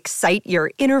choices that excite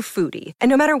your inner foodie. And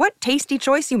no matter what tasty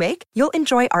choice you make, you'll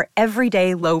enjoy our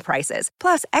everyday low prices,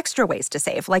 plus extra ways to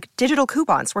save, like digital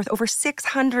coupons worth over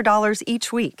 $600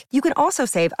 each week. You can also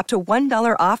save up to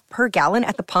 $1 off per gallon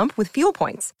at the pump with fuel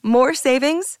points. More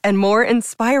savings and more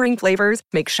inspiring flavors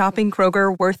make shopping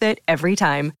Kroger worth it every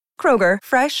time. Kroger,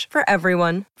 fresh for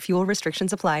everyone. Fuel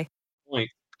restrictions apply.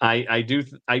 I do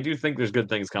think there's good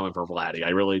things coming for Vladdy. I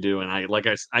really do. And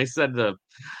I said,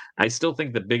 I still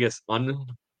think the biggest and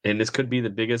this could be the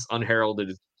biggest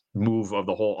unheralded move of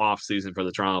the whole offseason for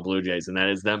the Toronto Blue Jays, and that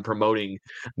is them promoting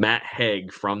Matt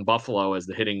Haig from Buffalo as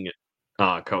the hitting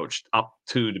coach up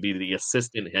to be the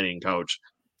assistant hitting coach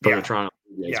for the Toronto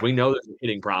Blue Jays. We know there's a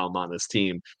hitting problem on this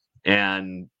team,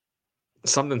 and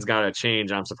something's got to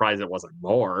change. I'm surprised it wasn't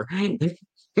more.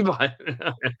 But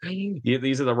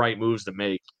these are the right moves to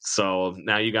make. So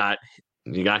now you got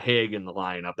Haig in the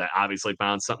lineup that obviously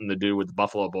found something to do with the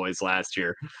Buffalo boys last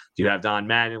year. You have Don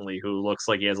Mattingly, who looks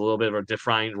like he has a little bit of a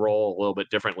defined role, a little bit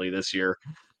differently this year,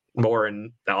 more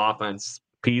in the offense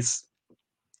piece.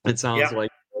 It sounds like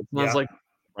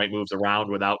right moves around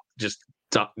without just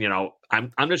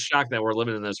I'm just shocked that we're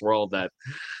living in this world that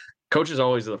coaches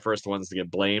always are the first ones to get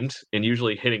blamed, and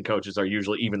usually hitting coaches are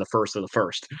usually even the first of the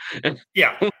first.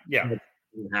 Yeah.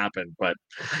 Happen, but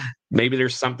maybe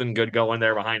there's something good going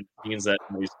there behind the scenes that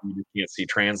you can't see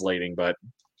translating, but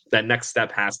that next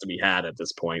step has to be had at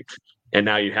this point. And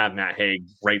now you have Matt Haig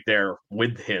right there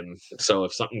with him. So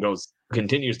if something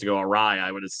continues to go awry,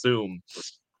 I would assume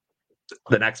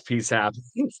the next piece happens.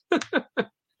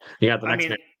 You got the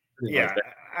next.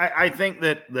 I think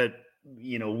that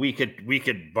we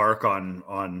could bark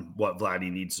on what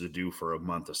Vladdy needs to do for a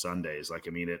month of Sundays. Like,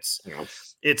 I mean,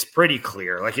 it's pretty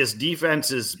clear. Like, his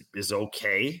defense is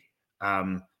okay.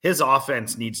 His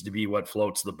offense needs to be what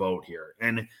floats the boat here.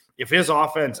 And if his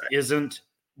offense isn't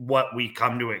what we've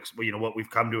come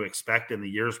to expect in the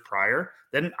years prior,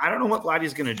 then I don't know what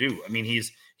Vladdy's going to do. I mean,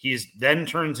 he's then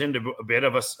turns into a bit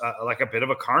of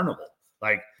a carnival.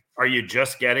 Like, are you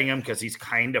just getting him because he's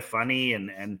kind of funny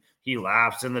and he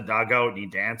laughs in the dugout and he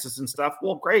dances and stuff?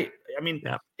 Well, great. I mean,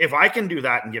 if I can do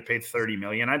that and get paid $30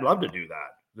 million, I'd love to do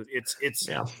that. It's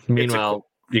Meanwhile,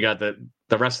 you got the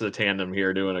rest of the tandem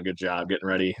here doing a good job getting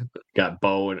ready. Got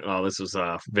Bo, and this was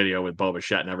a video with Bo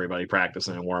Bichette and everybody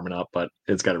practicing and warming up, but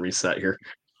it's got to reset here.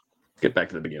 Get back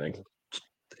to the beginning.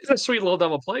 It's a sweet little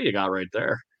double play you got right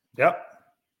there. Yep.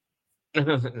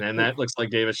 And that looks like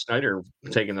Davis Schneider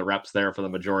taking the reps there for the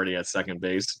majority at second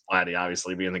base. Vladdy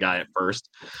obviously being the guy at first.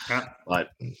 Yeah. But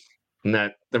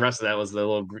the rest of that was the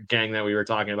little gang that we were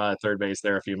talking about at third base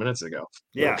there a few minutes ago.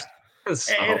 Yeah.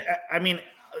 So, and, I mean,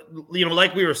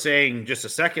 like we were saying just a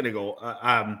second ago,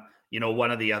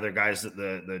 one of the other guys that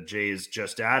the Jays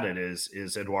just added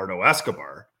is Eduardo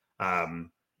Escobar.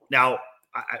 Now,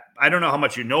 I don't know how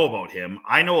much you know about him.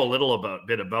 I know a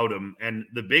bit about him. And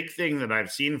the big thing that I've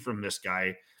seen from this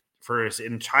guy for his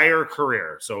entire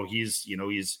career. So he's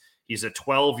a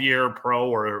 12-year pro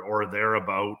or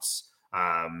thereabouts.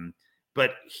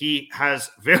 But he has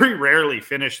very rarely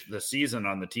finished the season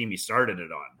on the team he started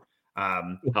it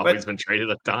on. But he's been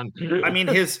traded a ton. I mean,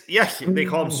 they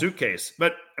call him Suitcase,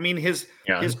 but I mean, his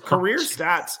career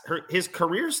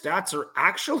stats are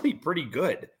actually pretty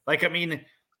good. Like, I mean,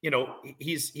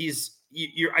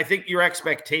 I think your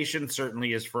expectation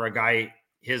certainly is for a guy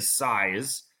his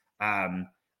size,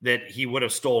 that he would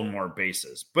have stolen more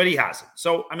bases, but he hasn't.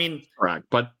 So, I mean, correct,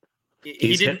 but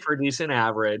he's hit for decent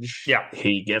average. Yeah.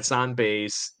 He gets on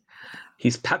base.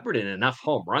 He's peppered in enough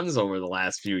home runs over the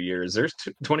last few years. There's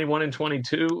 21 and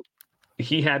 22.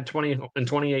 He had 20 and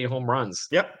 28 home runs.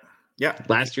 Yep. Yeah.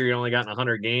 Last year, he only got in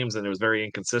 100 games, and it was very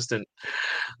inconsistent.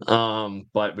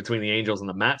 But between the Angels and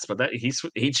the Mets, but that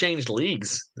he changed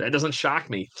leagues. That doesn't shock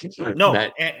me. No,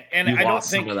 and I don't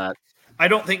think some of that. I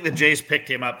don't think the Jays picked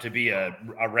him up to be a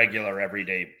regular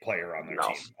everyday player on their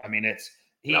team. I mean,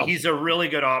 he's a really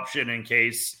good option in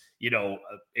case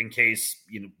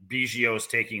Biggio's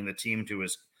taking the team to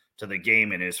the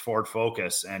game in his Ford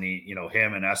Focus, and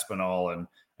him and Espinal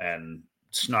and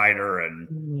Snyder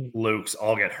and Luke's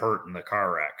all get hurt in the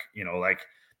car wreck.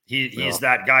 He's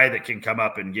that guy that can come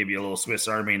up and give you a little Swiss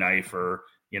Army knife, or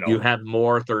you have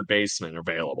more third basemen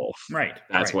available. Right.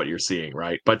 That's what you're seeing,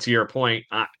 right? But to your point,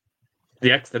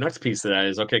 the next piece of that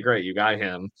is, okay, great, you got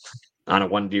him on a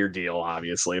 1-year deal,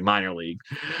 obviously, minor league.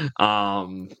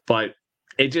 But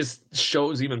it just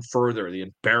shows even further the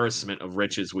embarrassment of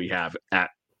riches we have at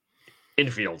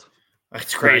infield.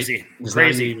 That's crazy. Right?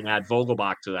 Crazy. Even add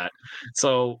Vogelbach to that.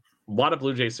 So a lot of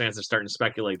Blue Jays fans are starting to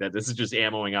speculate that this is just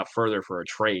ammoing up further for a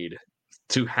trade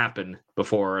to happen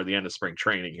before the end of spring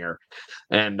training here.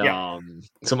 And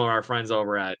some of our friends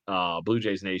over at Blue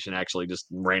Jays Nation actually just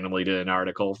randomly did an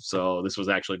article. So this was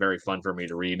actually very fun for me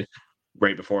to read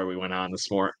right before we went on this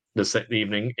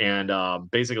evening. And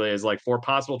basically it's like 4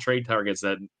 possible trade targets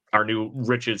that our new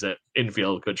riches at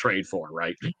infield could trade for,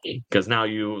 right? Because now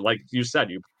like you said,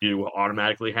 you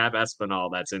automatically have Espinal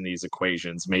that's in these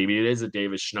equations. Maybe it is a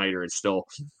Davis Schneider. It's still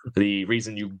the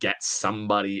reason you get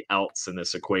somebody else in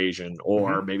this equation,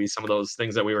 or maybe some of those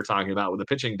things that we were talking about with the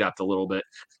pitching depth a little bit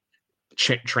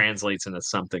translates into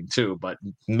something too. But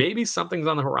maybe something's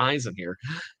on the horizon here.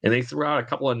 And they threw out a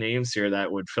couple of names here that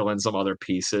would fill in some other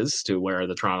pieces to where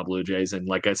the Toronto Blue Jays, and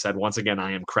like I said, once again,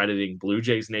 I am crediting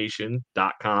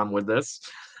BlueJaysNation.com with this.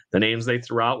 The names they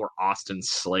threw out were Austin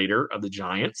Slater of the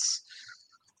Giants,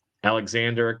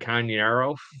 Alexander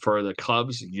Cañeiro for the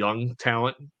Cubs, young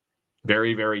talent,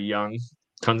 very, very young,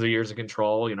 tons of years of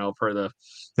control, per the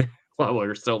well,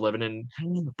 we're still living in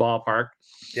ballpark.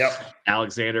 Yep.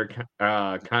 Alexander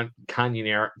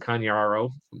Cañeiro,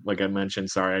 like I mentioned.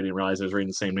 Sorry, I didn't realize I was reading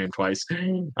the same name twice.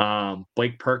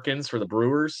 Blake Perkins for the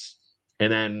Brewers.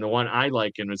 And then the one I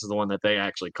like, and this is the one that they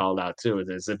actually called out too,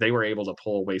 is if they were able to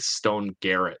pull away Stone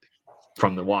Garrett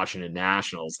from the Washington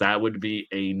Nationals, that would be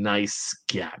a nice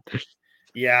get.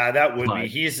 Yeah, that would be.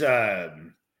 He's I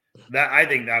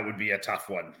think that would be a tough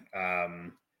one.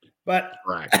 But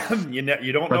right. you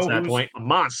don't know that point, a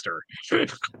monster.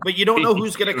 But you don't know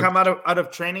who's going to come out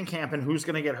of training camp and who's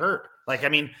going to get hurt. Like, I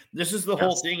mean, this is the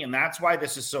whole thing, and that's why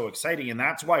this is so exciting, and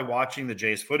that's why watching the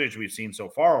Jays footage we've seen so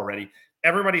far already,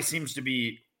 everybody seems to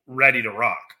be ready to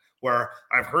rock. where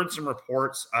I've heard some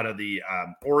reports out of the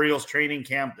Orioles training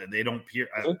camp that they don't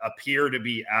appear to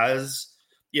be as,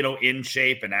 in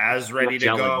shape and as ready to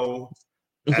go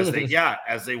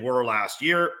as they were last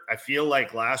year. I feel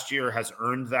like last year has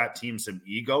earned that team some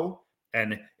ego,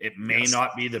 and it may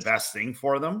not be the best thing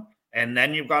for them. And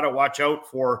then you've got to watch out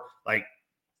for, like,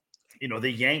 the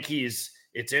Yankees.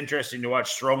 It's interesting to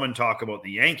watch Stroman talk about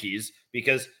the Yankees,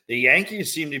 because the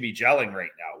Yankees seem to be gelling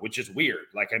right now, which is weird.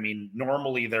 Like, I mean,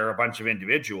 normally they're a bunch of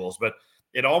individuals, but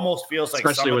it almost feels like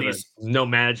especially with no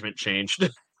management changed.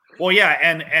 Well, yeah,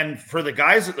 and for the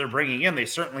guys that they're bringing in, they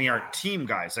certainly aren't team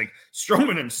guys. Like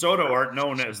Stroman and Soto aren't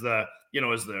known as they're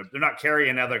not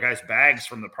carrying other guys' bags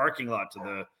from the parking lot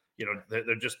to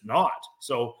they're just not.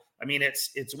 So, I mean,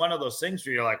 it's one of those things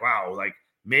where you're like, wow, like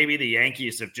maybe the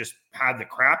Yankees have just had the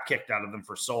crap kicked out of them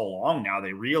for so long now.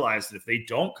 They realize that if they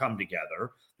don't come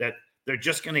together, that they're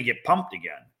just going to get pumped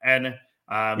again. And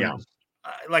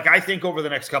like, I think over the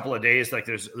next couple of days, like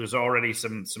there's already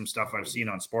some stuff I've seen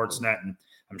on Sportsnet, and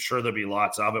I'm sure there'll be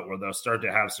lots of it where they'll start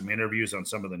to have some interviews on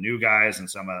some of the new guys and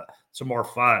some more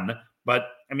fun. But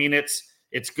I mean, it's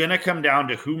going to come down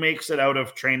to who makes it out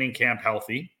of training camp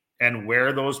healthy and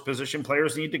where those position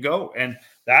players need to go. And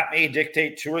that may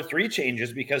dictate 2 or 3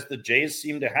 changes, because the Jays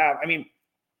seem to have, I mean,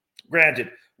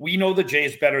 granted, we know the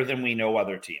Jays better than we know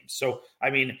other teams. So, I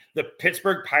mean, the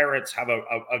Pittsburgh Pirates have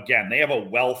they have a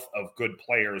wealth of good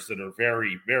players that are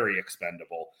very, very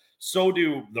expendable. So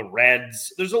do the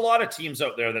Reds. There's a lot of teams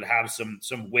out there that have some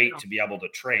weight to be able to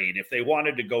trade if they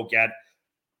wanted to go get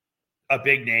a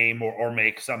big name or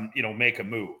make make a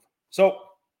move. So,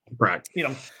 right.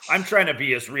 I'm trying to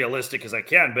be as realistic as I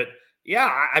can, but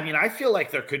yeah, I mean, I feel like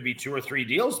there could be 2 or 3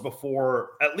 deals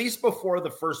at least before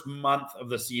the first month of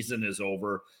the season is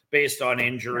over, based on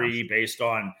injury, based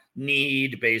on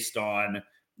need, based on,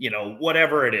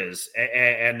 whatever it is.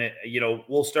 And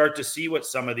we'll start to see what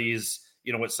some of these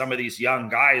young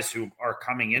guys who are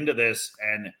coming into this,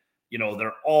 and,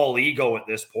 they're all ego at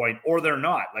this point, or they're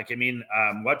not. Like, I mean,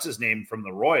 what's his name from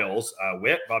the Royals?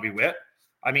 Bobby Witt.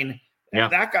 I mean,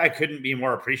 that guy couldn't be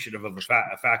more appreciative of the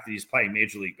fact that he's playing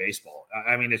Major League Baseball.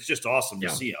 I mean, it's just awesome to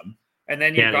see him. And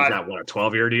then you've got a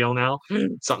 12-year deal now,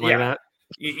 something like that.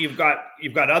 You've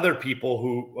got other people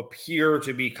who appear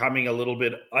to be coming a little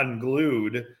bit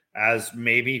unglued, as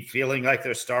maybe feeling like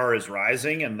their star is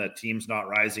rising and the team's not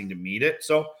rising to meet it.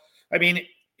 So, I mean,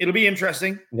 it'll be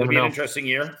interesting. It'll be an interesting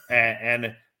year,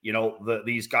 and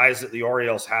these guys that the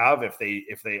Orioles have, if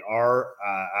they are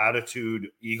attitude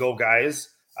ego guys.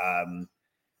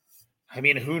 I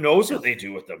mean, who knows what they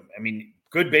do with them? I mean,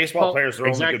 good baseball players are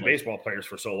only good baseball players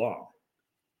for so long.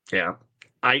 Yeah.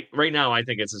 Right now, I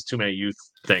think it's just too many youth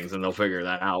things, and they'll figure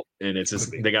that out. And it's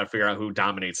just, they got to figure out who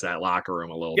dominates that locker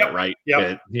room a little bit, right?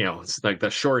 Yeah. It's like the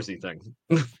Shoresy thing.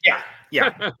 Yeah.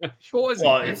 Shoresy.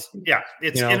 Well,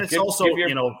 it's also,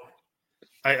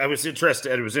 I was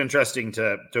interested. It was interesting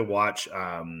to watch.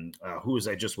 Who was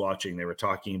I just watching? They were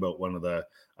talking about one of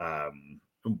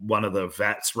the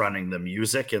vets running the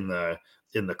music in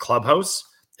the clubhouse.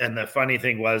 And the funny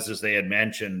thing was they had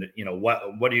mentioned,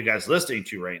 what are you guys listening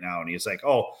to right now? And he's like,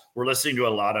 oh, we're listening to a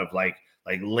lot of like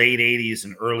late 80s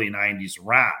and early 90s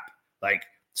rap, like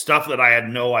stuff that I had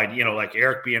no idea, like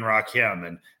Eric B. and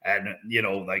Rakim and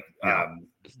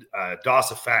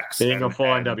DOS Effects. Being a full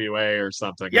NWA or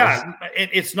something. Yeah.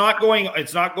 It's not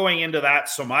going into that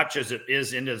so much as it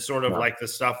is into sort of like the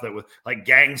stuff that was like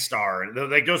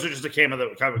Gangstar. Like those are just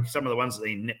some of the ones that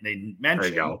they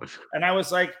mentioned. There you go. And I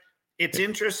was like, it's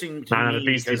interesting to me. The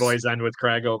Beastie Boys end with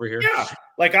Craig over here. Yeah.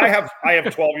 Like I have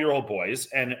 12-year-old boys,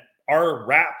 and our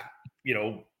rap,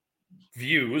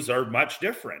 views are much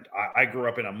different. I grew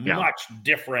up in a much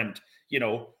different,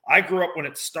 I grew up when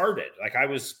it started. Like I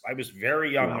was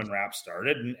very young when rap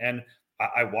started, and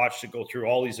I watched it go through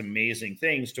all these amazing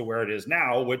things to where it is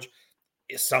now, which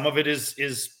some of it is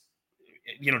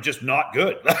just not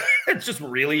good. It's just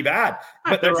really bad.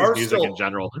 But there are still, in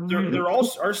general, there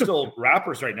are still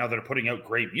rappers right now that are putting out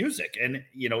great music. And,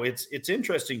 it's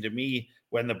interesting to me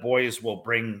when the boys will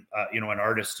bring, an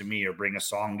artist to me or bring a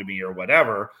song to me or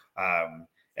whatever.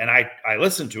 And I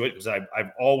listen to it because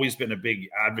I've always been a big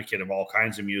advocate of all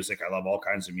kinds of music. I love all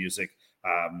kinds of music.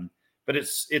 But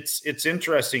it's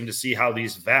interesting to see how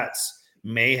these vets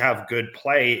may have good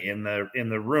play in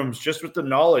the rooms, just with the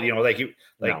knowledge,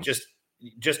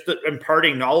 just the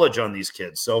imparting knowledge on these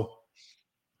kids. So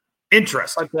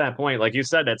interesting. Up to that point, like you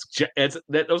said,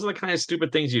 those are the kind of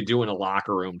stupid things you do in a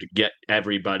locker room to get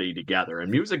everybody together. And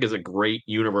music is a great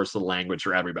universal language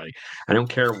for everybody. I don't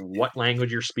care what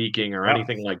language you're speaking or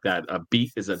anything like that. A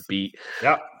beat is a beat.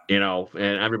 Yeah.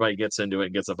 and everybody gets into it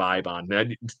and gets a vibe on.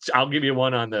 I'll give you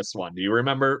one on this one. Do you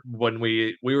remember when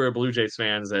we were Blue Jays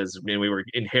fans we were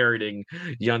inheriting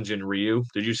Hyunjin Ryu?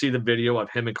 Did you see the video of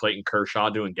him and Clayton Kershaw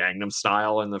doing Gangnam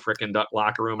Style in the freaking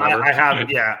locker room? I have,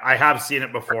 I have seen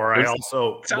it before. I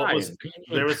also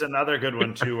there was another good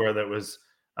one too, where that was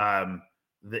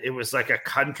it was like a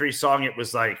country song. It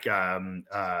was like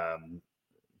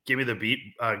Give me the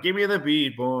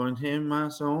beat, born in my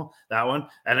soul. That one,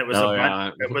 and it was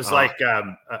like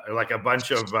a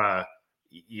bunch of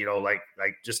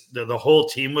like just the whole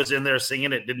team was in there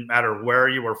singing. It didn't matter where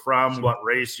you were from, what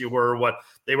race you were, what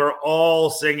they were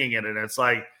all singing it, and it's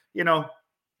like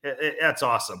that's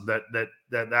awesome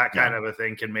that kind of a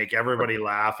thing can make everybody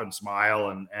laugh and smile,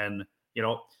 and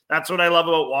that's what I love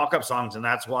about walk-up songs, and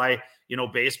that's why.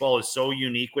 Baseball is so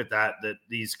unique with that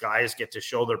these guys get to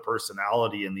show their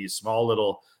personality in these small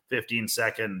little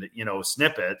 15-second,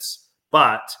 snippets.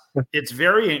 But it's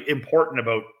very important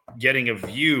about getting a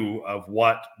view of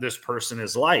what this person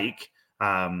is like,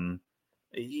 and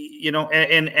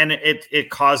it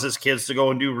causes kids to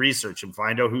go and do research and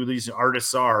find out who these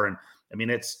artists are. And I mean,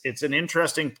 it's an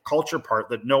interesting culture part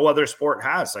that no other sport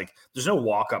has. Like, there's no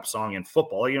walk-up song in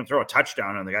football. You can throw a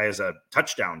touchdown and the guy has a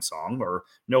touchdown song, or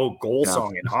no goal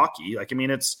song in hockey. Like, I mean,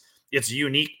 it's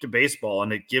unique to baseball,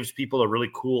 and it gives people a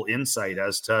really cool insight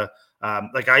as to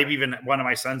one of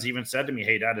my sons even said to me,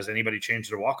 "Hey, Dad, has anybody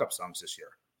changed their walk-up songs this year?"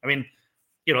 I mean,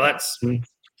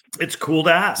 it's cool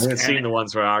to ask. I haven't seen the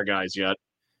ones for our guys yet.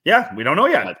 Yeah, we don't know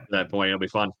yet. At that point, it'll be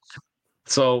fun.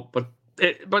 So,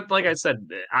 but like I said,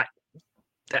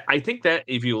 I think that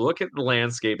if you look at the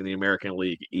landscape in the American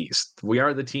League East, we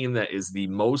are the team that is the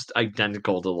most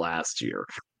identical to last year.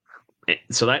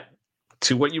 So that,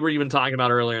 to what you were even talking about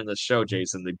earlier in the show,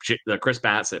 Jason, the Chris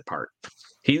Bassitt part.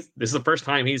 This is the first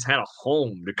time he's had a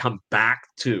home to come back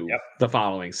to the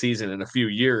following season in a few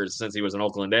years since he was in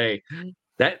Oakland A.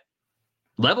 That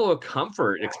level of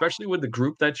comfort, especially with the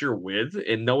group that you're with,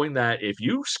 and knowing that if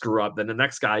you screw up, then the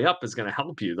next guy up is going to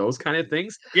help you. Those kind of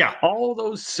things. Yeah. All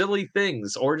those silly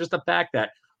things, or just the fact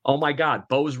that, oh my God,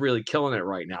 Bo's really killing it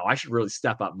right now. I should really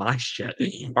step up my shit,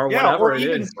 or whatever it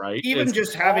is, right? Even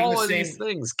just having the same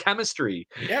things, chemistry.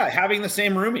 Yeah, having the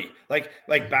same roomie. Like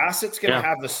Bassett's going to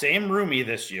have the same roomie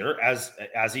this year as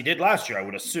he did last year, I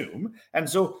would assume. And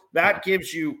so that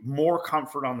gives you more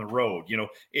comfort on the road.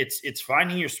 It's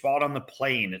finding your spot on the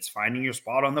plane. It's finding your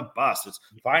spot on the bus. It's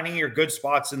finding your good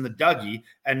spots in the Dougie,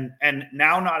 and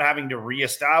now not having to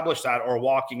reestablish that, or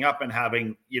walking up and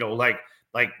having,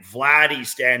 like Vladdy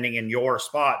standing in your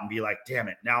spot and be like, damn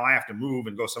it, now I have to move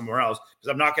and go somewhere else because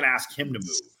I'm not going to ask him to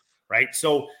move, right?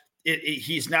 So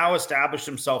he's now established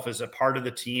himself as a part of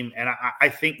the team, and I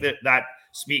think that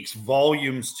speaks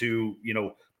volumes to,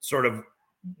 sort of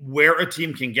where a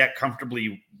team can get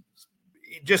comfortably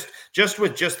just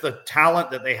with just the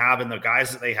talent that they have and the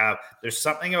guys that they have. There's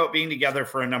something about being together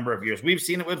for a number of years. We've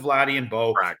seen it with Vladdy and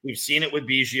Bo. Right. We've seen it with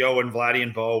Biggio and Vladdy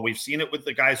and Bo. We've seen it with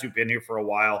the guys who've been here for a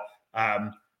while.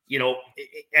 And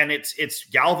it's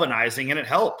galvanizing and it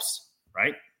helps,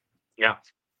 right? Yeah.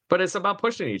 But it's about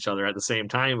pushing each other at the same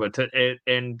time.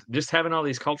 And just having all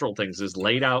these cultural things is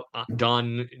laid out,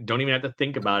 done. Don't even have to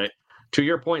think about it. To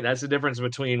your point, that's the difference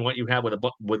between what you have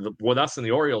with us and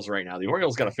the Orioles right now. The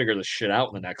Orioles got to figure this shit out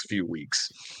in the next few weeks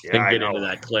and get into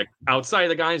that click. Outside of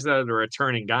the guys that are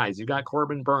returning guys, you got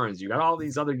Corbin Burns, you got all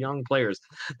these other young players,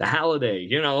 the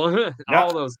Halladay,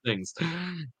 all those things.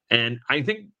 And I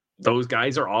think those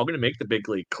guys are all going to make the big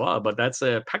league club, but that's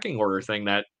a pecking order thing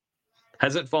that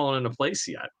hasn't fallen into place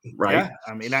yet, right? Yeah,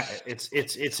 I mean,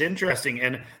 it's interesting,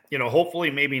 and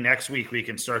hopefully maybe next week we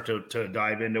can start to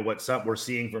dive into what we're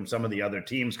seeing from some of the other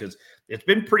teams, because it's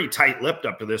been pretty tight-lipped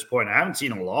up to this point. I haven't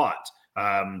seen a lot.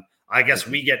 I guess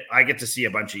I get to see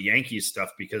a bunch of Yankees stuff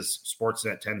because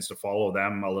Sportsnet tends to follow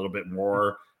them a little bit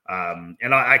more.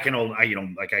 And I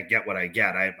get what I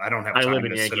get. I don't have time. I live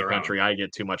in Yankee country. I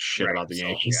get too much shit about the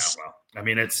Yankees. Yeah, well, I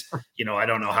mean, it's, I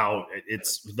don't know how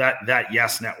it's that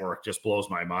Yes Network just blows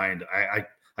my mind.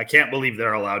 I can't believe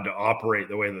they're allowed to operate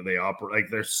the way that they operate. Like,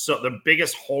 they're the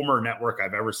biggest homer network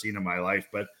I've ever seen in my life.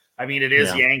 But I mean, it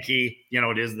is Yankee,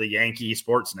 it is the Yankee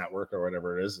Sports Network or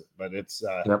whatever it is, but it's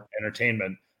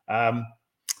entertainment. I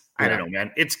don't know,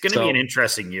 man. It's going to be an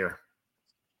interesting year.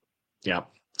 Yeah.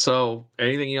 So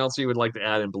anything else you would like to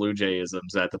add in Blue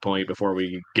Jayisms at the point before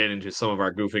we get into some of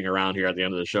our goofing around here at the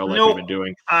end of the show, like we've been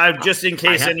doing? Just in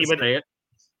case anybody.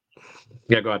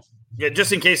 Yeah, go ahead. Yeah,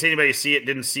 just in case anybody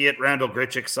didn't see it, Randall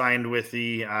Grichuk signed with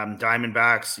the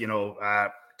Diamondbacks.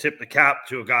 Tip the cap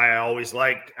to a guy I always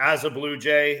liked as a Blue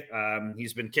Jay.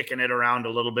 He's been kicking it around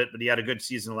a little bit, but he had a good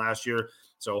season last year.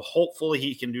 So hopefully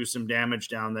he can do some damage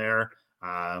down there.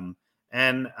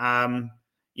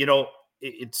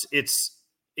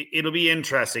 It'll be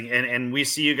interesting. And we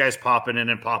see you guys popping in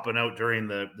and popping out during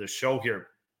the show here.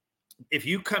 If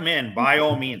you come in, by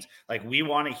all means, like, we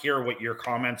want to hear what your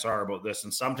comments are about this.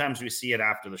 And sometimes we see it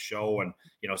after the show, and,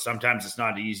 sometimes it's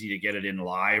not easy to get it in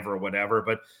live or whatever,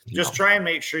 but just try and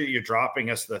make sure that you're dropping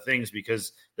us the things,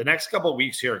 because the next couple of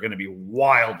weeks here are going to be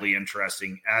wildly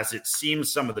interesting, as it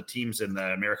seems some of the teams in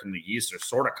the American League East are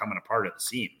sort of coming apart at the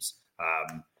seams.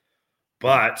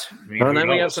 But and then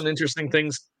we have some interesting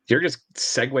things. You're just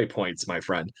segue points, my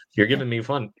friend. You're giving me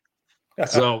fun.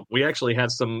 So we actually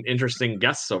have some interesting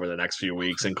guests over the next few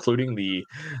weeks, including the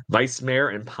vice mayor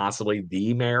and possibly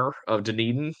the mayor of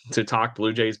Dunedin, to talk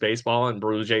Blue Jays baseball and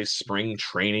Blue Jays spring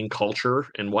training culture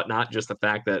and whatnot. Just the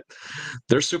fact that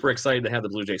they're super excited to have the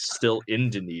Blue Jays still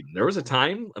in Dunedin. There was a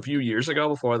time a few years ago,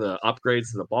 before the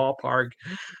upgrades to the ballpark,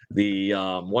 the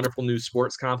wonderful new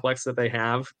sports complex that they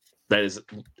have, that is,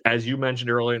 as you mentioned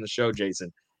earlier in the show,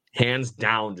 Jason, hands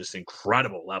down, just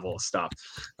incredible level of stuff.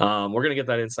 We're going to get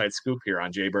that inside scoop here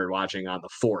on Jaybird Watching on the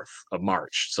 4th of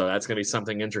March. So that's going to be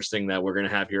something interesting that we're going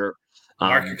to have here.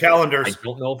 Mark your calendars. I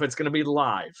don't know if it's going to be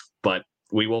live, but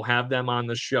we will have them on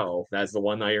the show. That's the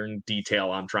one iron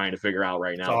detail I'm trying to figure out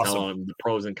right now. Awesome. Telling them the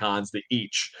pros and cons to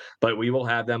each, but we will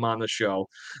have them on the show.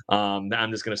 I'm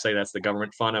just going to say that's the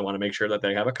government fund. I want to make sure that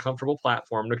they have a comfortable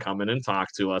platform to come in and talk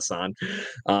to us on,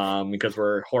 because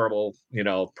we're horrible,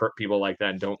 people like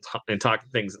that, and don't talk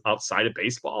things outside of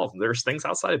baseball. There's things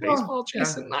outside of baseball,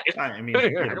 Jason. I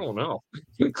don't know.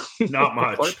 Not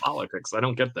much. Politics. I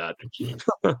don't get that.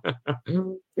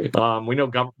 We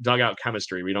know dugout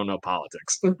chemistry. We don't know politics.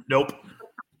 Nope.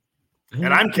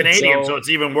 And I'm Canadian, so it's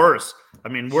even worse. I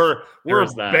mean, we're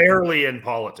barely in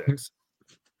politics.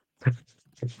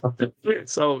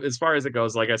 So as far as it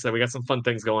goes, like I said, we got some fun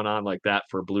things going on like that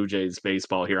for Blue Jays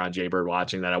baseball here on Jaybird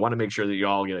Watching that I want to make sure that you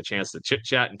all get a chance to chit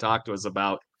chat and talk to us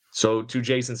about. So to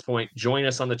Jason's point, join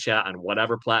us on the chat on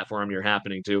whatever platform you're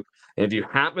happening to. And if you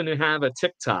happen to have a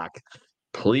TikTok,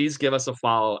 please give us a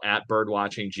follow at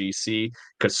Birdwatching GC,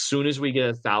 because soon as we get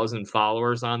 1,000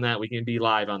 followers on that, we can be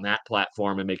live on that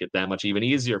platform and make it that much even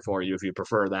easier for you if you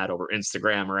prefer that over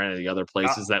Instagram or any of the other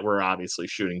places that we're obviously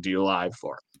shooting to you live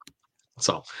for.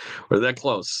 So we're that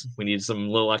close. We need some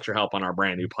little extra help on our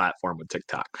brand new platform with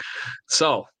TikTok.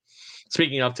 So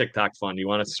speaking of TikTok fun, you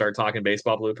want to start talking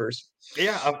baseball bloopers?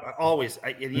 Yeah, always.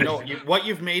 What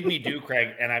you've made me do, Craig,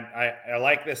 and I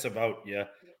like this about you,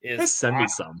 is send me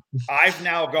some. I've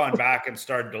now gone back and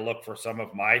started to look for some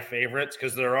of my favorites,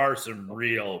 because there are some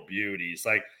real beauties.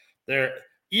 Like,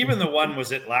 even the one,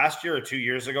 was it last year or 2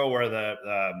 years ago, where the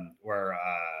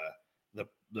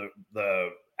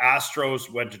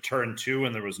Astros went to turn 2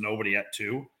 and there was nobody at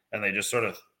 2, and they just sort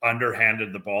of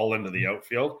underhanded the ball into the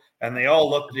outfield, and they all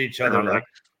looked at each other like,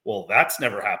 well, that's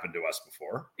never happened to us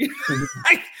before.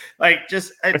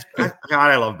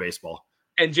 God, I love baseball.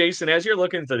 And Jason, as you're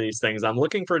looking for these things, I'm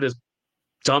looking for this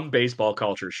dumb baseball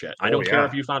culture shit. I don't care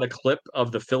if you found a clip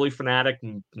of the Philly Fanatic,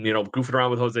 goofing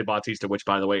around with Jose Bautista, which,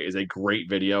 by the way, is a great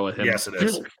video of him. Yes, it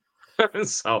is.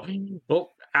 So,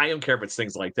 I don't care if it's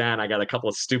things like that. I got a couple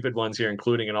of stupid ones here,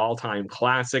 including an all-time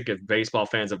classic. If baseball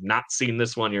fans have not seen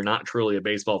this one, you're not truly a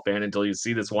baseball fan until you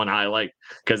see this one highlight,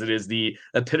 because it is the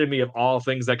epitome of all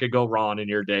things that could go wrong in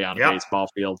your day on a baseball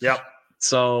field. Yep.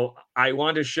 So I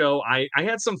wanted to show, I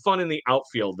had some fun in the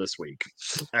outfield this week.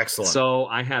 Excellent. So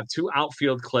I have 2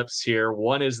 outfield clips here.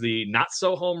 One is the not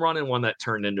so home run and one that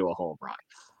turned into a home run.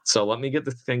 So let me get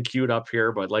the thing queued up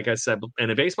here. But like I said,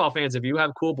 and baseball fans, if you have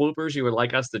cool bloopers you would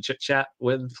like us to chit chat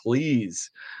with, please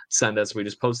send us. We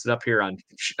just posted up here on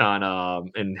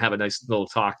and have a nice little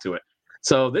talk to it.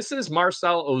 So this is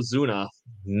Marcell Ozuna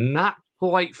not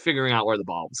quite figuring out where the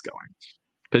ball was going,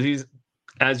 because he's,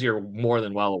 as you're more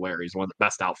than well aware, he's one of the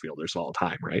best outfielders of all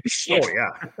time, right? Oh,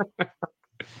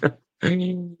 yeah.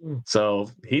 So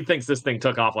he thinks this thing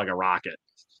took off like a rocket.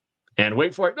 And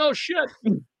wait for it. No shit.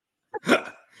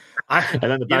 And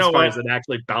then the best part is it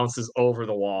actually bounces over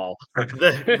the wall.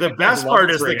 The best part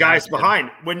is the guys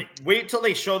behind. Wait till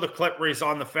they show the clip where he's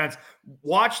on the fence.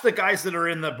 Watch the guys that are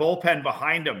in the bullpen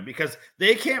behind him, because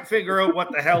they can't figure out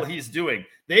what the hell he's doing.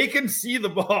 They can see the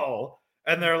ball.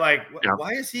 And they're like,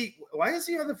 why is he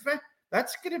on the fence?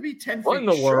 That's going to be 10 feet what in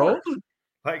the world?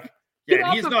 Like, and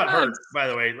he's not hurt, by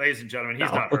the way, ladies and gentlemen.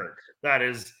 He's not hurt. That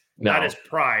is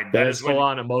pride. That is full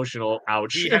on emotional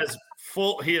ouch. He has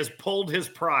pulled his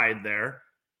pride there.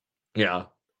 Yeah.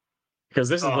 Because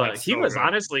this is he was good.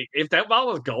 Honestly, if that ball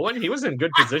was going, he was in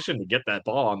good position to get that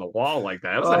ball on the wall like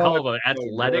that. It was a hell of an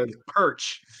athletic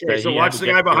perch. Okay, so watch the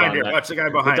guy behind him. Watch the guy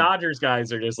behind. The Dodgers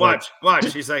guys are just watch.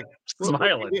 He's like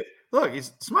smiling. Look,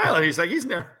 he's smiling. He's like, he's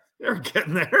They're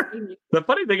getting there. The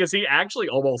funny thing is he actually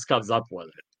almost comes up with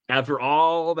it. After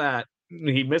all that,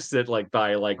 he missed it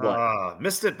by what?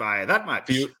 Missed it by that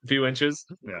much. Few inches.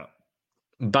 Yeah.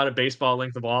 About a baseball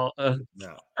length of ball.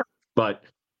 No. But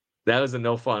that was a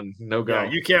no fun, no go. Yeah,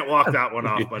 you can't walk that one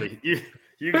off, buddy.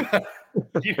 You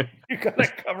gotta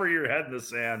cover your head in the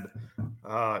sand.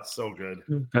 It's so good.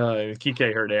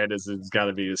 Kike Hernandez has got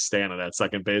to be just standing at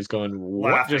second base going,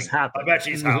 what laughing. Just happened? I bet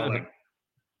she's howling.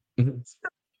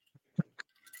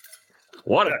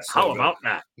 How about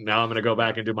that? Now I'm going to go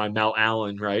back and do my Mel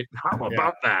Allen, right? How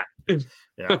about that?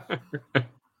 Yeah.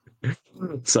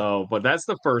 So, but that's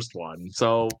the first one.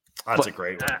 So that's a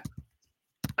great one.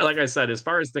 Like I said, as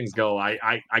far as things go,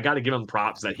 I got to give him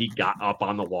props that he got up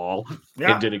on the wall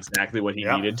and did exactly what he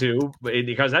needed to.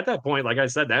 Because at that point, like I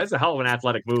said, that is a hell of an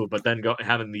athletic move. But then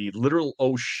having the literal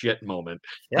oh shit moment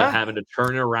of having to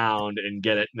turn around and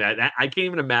get it. I can't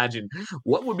even imagine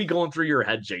what would be going through your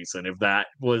head, Jason, if that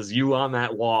was you on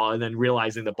that wall and then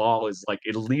realizing the ball is like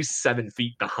at least 7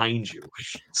 feet behind you.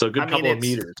 So a good couple of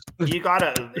meters. You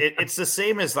gotta. It's the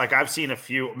same as like I've seen a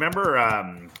few.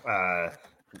 Remember.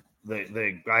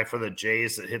 The guy for the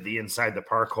Jays that hit the inside the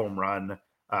park home run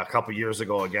a couple years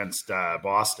ago against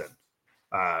Boston.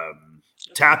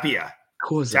 Tapia.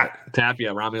 Who was that?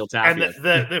 Tapia, Ramil Tapia. And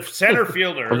the center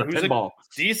fielder, who's a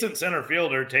decent center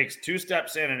fielder, takes 2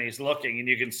 steps in and he's looking, and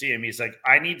you can see him. He's like,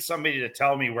 I need somebody to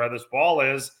tell me where this ball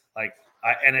is.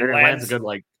 And it lands a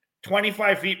good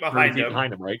 25 feet behind him.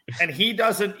 Right? And he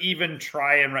doesn't even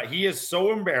try and run. He is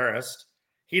so embarrassed.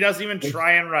 He doesn't even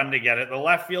try and run to get it. The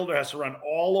left fielder has to run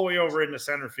all the way over into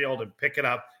center field and pick it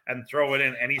up and throw it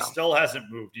in, and he still hasn't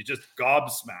moved. He's just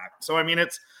gobsmacked. So I mean,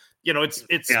 it's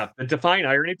yeah. The Define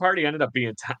Irony Party ended up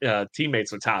being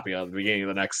teammates with Tapia at the beginning of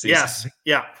the next season.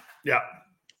 Yes, yeah.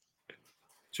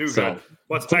 Too good.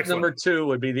 What's clip number 2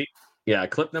 would be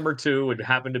clip number 2 would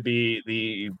happen to be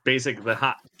the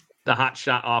hot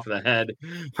shot off of the head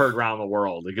heard around the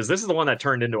world, because this is the one that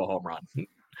turned into a home run.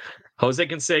 Jose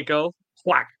Canseco.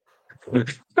 Whack. Do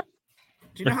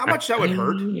you know how much that would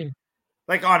hurt?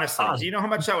 Like, honestly, do you know how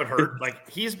much that would hurt? Like,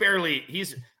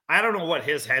 I don't know what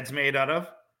his head's made out of.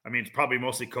 I mean, it's probably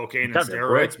mostly cocaine and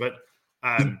steroids, but,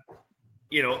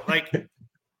 like,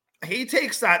 he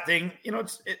takes that thing,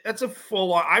 that's a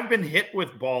full on. I've been hit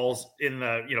with balls in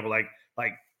the,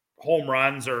 like home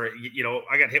runs, or,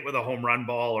 I got hit with a home run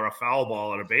ball or a foul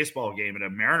ball at a baseball game, at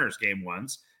a Mariners game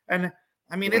once. And,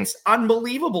 I mean, it's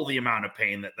unbelievable the amount of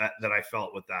pain that I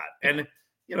felt with that. And,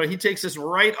 he takes this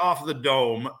right off the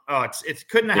dome. Oh, it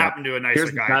couldn't have happened to a nicer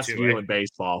Here's guy, the best too. view in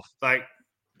baseball. Like,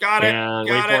 got it.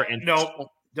 No,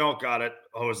 don't got it,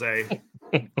 Jose.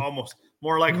 Almost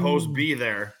more like Hose B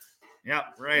there. Yeah,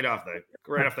 right off the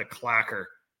clacker.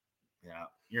 Yeah,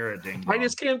 you're a ding dong. I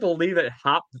just can't believe it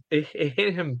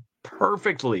hit him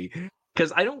perfectly.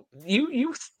 Because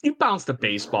you bounced the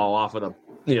baseball off of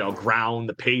the ground,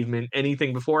 the pavement,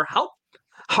 anything before. How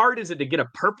hard is it to get a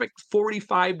perfect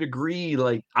 45-degree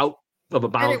out of a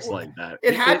bounce like that?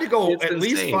 It had to go at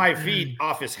least 5 feet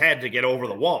off his head to get over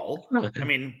the wall. I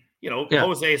mean,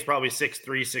 Jose is probably 6'3",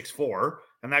 6'4",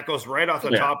 and that goes right off the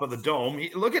top of the dome.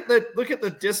 Look at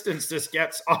the distance this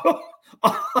gets off.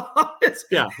 Look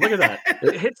at that.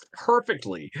 It hits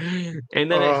perfectly,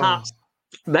 and then it hops.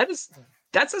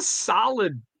 That's a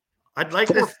solid. I'd like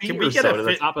 4 feet or so to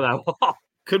the top of that wall.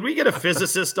 Could we get a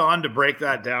physicist on to break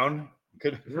that down?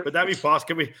 Would that be possible?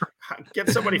 Could we get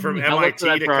somebody from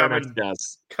MIT to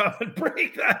come and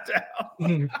break that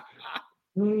down?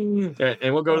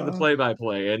 And we'll go to the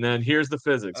play-by-play, and then here's the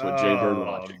physics with Jay Bird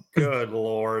watching. Good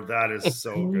Lord, that is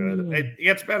so good. It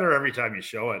gets better every time you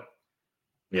show it.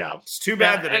 Yeah, it's too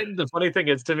bad and the funny thing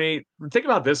is, to me, think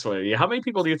about it this way: how many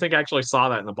people do you think actually saw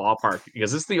that in the ballpark?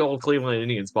 Because this is the old Cleveland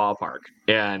Indians ballpark,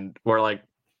 and we're like,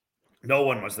 no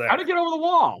one was there. How to get over the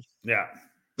wall? Yeah,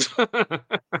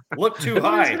 look too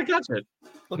high. Who's gonna catch it?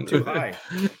 Look too high.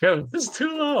 Yeah, it's too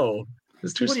low.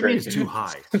 It's too straight. What do you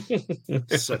mean it's too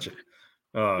high? Such a.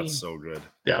 Oh, it's so good.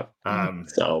 Yeah.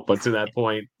 But to that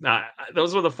point,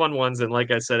 those were the fun ones. And like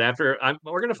I said, we're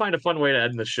going to find a fun way to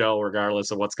end the show,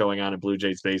 regardless of what's going on in Blue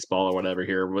Jays baseball or whatever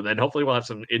here. But then hopefully we'll have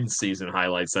some in-season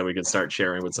highlights that we can start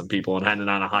sharing with some people and ending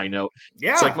on a high note.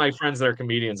 Yeah. It's like my friends that are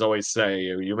comedians always say,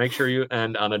 you make sure you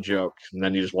end on a joke and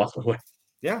then you just walk away.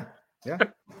 Yeah. Yeah.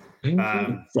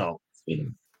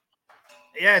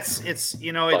 Yeah,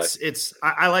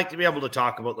 I like to be able to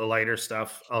talk about the lighter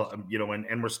stuff, and we're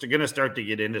going to start to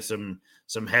get into some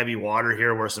heavy water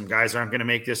here where some guys aren't going to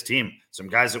make this team, some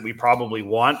guys that we probably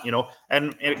want,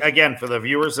 and again, for the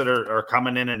viewers that are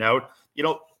coming in and out,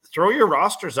 throw your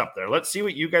rosters up there. Let's see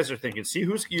what you guys are thinking. See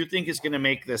who you think is going to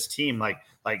make this team. Like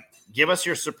give us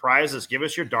your surprises. Give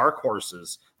us your dark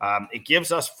horses. It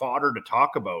gives us fodder to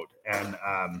talk about. And,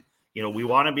 we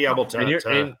want to be able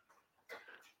to.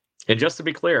 And just to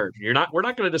be clear, we're not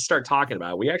going to just start talking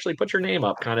about it. We actually put your name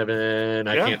up kind of in,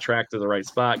 I can't track to the right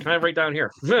spot, kind of right down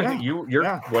here.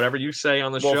 Whatever you say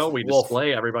on the show, we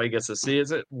display, everybody gets to see it.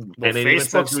 We'll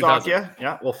Facebook stalk you.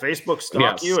 Yeah. We'll Facebook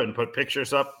stalk you and put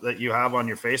pictures up that you have on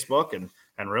your Facebook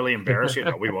and really embarrass you.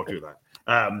 No, we won't do that.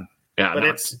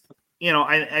 It's,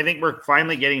 I think we're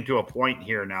finally getting to a point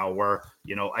here now where,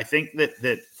 I think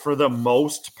that for the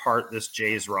most part, this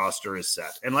Jays roster is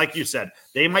set. And like you said,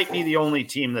 they might be the only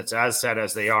team that's as set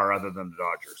as they are other than the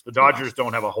Dodgers. The Dodgers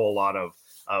don't have a whole lot of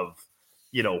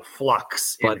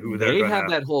flux in who they have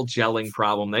that whole gelling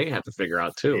problem they have to figure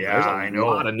out too. Yeah, I know. A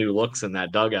lot of new looks in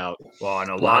that dugout. Well, and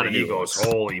a lot of egos.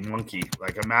 Holy monkey.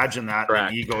 Like imagine that.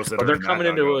 Correct. The egos that but are they're coming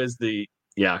into is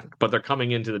but they're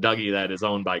coming into the Dougie that is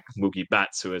owned by Mookie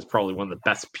Betts, who is probably one of the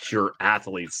best pure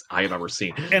athletes I have ever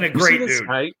seen. And a great dude.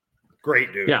 Right?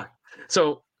 Great dude. Yeah.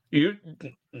 So you,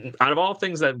 out of all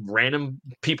things that random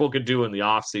people could do in the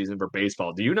offseason for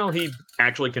baseball, do you know he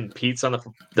actually competes on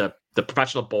the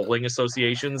Professional Bowling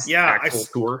Association's actual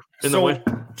tour in the win?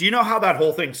 Do you know how that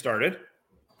whole thing started?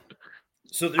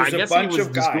 So there's a bunch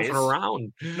of guys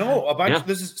around. No, a bunch. Yeah.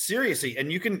 This is seriously,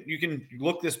 and you can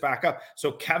look this back up.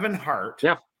 So Kevin Hart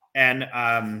and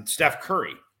Steph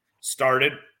Curry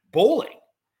started bowling,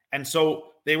 and so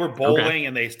they were bowling,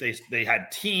 and they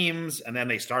had teams, and then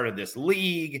they started this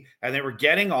league, and they were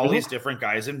getting all these different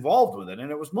guys involved with it,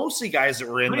 and it was mostly guys that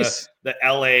were in the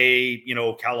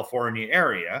LA, California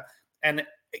area, and.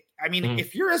 I mean,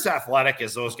 if you're as athletic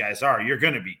as those guys are, you're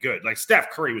going to be good. Like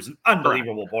Steph Curry was an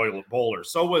unbelievable bowler.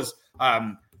 So was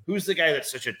who's the guy that's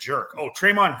such a jerk? Oh,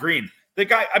 Draymond Green. The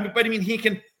guy. He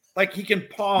can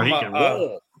palm.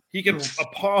 He can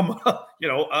palm.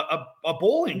 A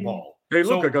bowling ball. Hey,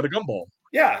 look, I got a gumball.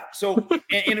 Yeah. So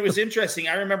and it was interesting.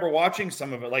 I remember watching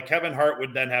some of it. Like Kevin Hart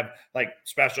would then have like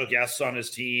special guests on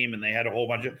his team, and they had a whole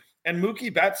bunch of. And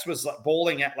Mookie Betts was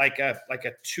bowling at like a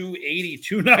 280,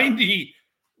 290.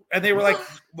 And they were like,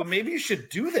 well, maybe you should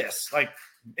do this. Like,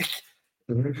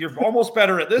 you're almost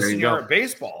better at this than you're at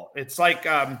baseball. It's like,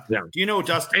 do you know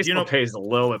Dustin? Baseball pays a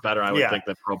little bit better, I would think,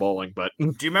 than pro bowling. But do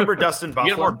you remember Dustin Bufflin?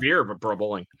 You get more beer for pro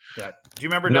bowling. Yeah. Do you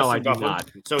remember Dustin Bufflin? No, I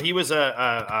do not. So he was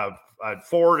a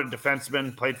forward and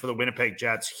defenseman, played for the Winnipeg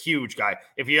Jets. Huge guy.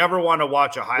 If you ever want to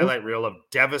watch a highlight reel of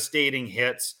devastating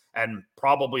hits and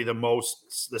probably the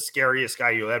scariest guy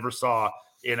you ever saw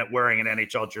wearing an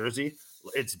NHL jersey,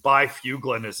 it's By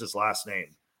Fuglin is his last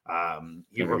name.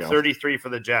 He wore 33 for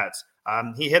the Jets.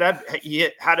 He had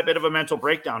a bit of a mental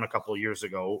breakdown a couple of years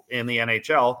ago in the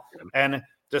NHL and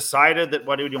decided that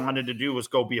what he wanted to do was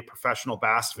go be a professional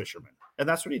bass fisherman. And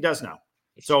that's what he does now.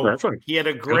 So he had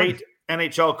a great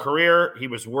NHL career. He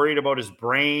was worried about his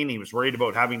brain. He was worried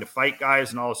about having to fight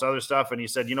guys and all this other stuff. And he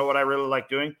said, you know what I really like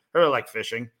doing? I really like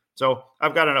fishing. So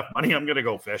I've got enough money. I'm going to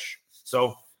go fish.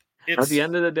 So at the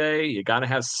end of the day, you got to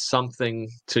have something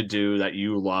to do that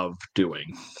you love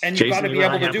doing. And you got to be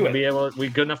able to do it. We're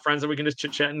good enough friends that we can just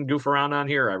chit chat and goof around on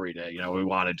here every day. We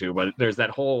wanted to, but there's that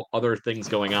whole other things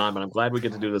going on. But I'm glad we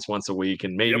get to do this once a week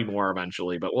and maybe more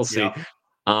eventually, but we'll see.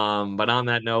 But on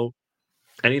that note,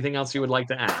 anything else you would like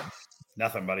to add?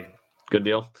 Nothing, buddy. Good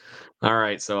deal. All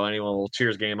right. So anyone will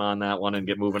cheers game on that one and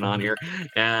get moving on here.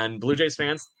 And Blue Jays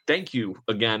fans, thank you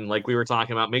again. Like we were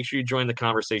talking about, make sure you join the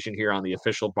conversation here on the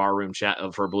official barroom chat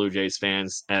for Blue Jays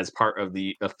fans as part of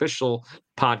the official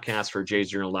podcast for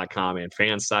JaysJournal.com and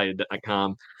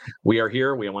Fansided.com. We are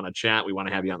here. We want to chat. We want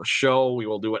to have you on the show. We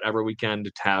will do whatever we can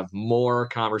to have more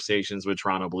conversations with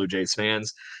Toronto Blue Jays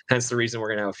fans. Hence the reason we're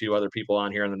going to have a few other people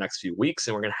on here in the next few weeks,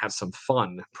 and we're going to have some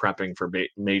fun prepping for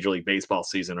Major League Baseball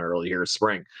season early here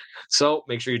spring. So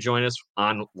make sure you join us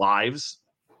on lives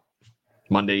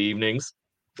Monday evenings,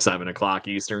 7:00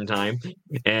 Eastern time,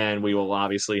 and we will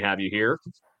obviously have you here.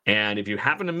 And if you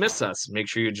happen to miss us, make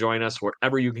sure you join us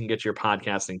wherever you can get your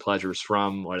podcasting pleasures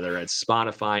from, whether it's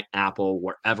Spotify, Apple,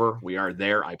 wherever. We are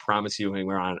there. I promise you, and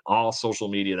we're on all social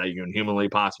media that you can humanly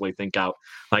possibly think out.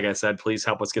 Like I said, please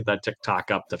help us get that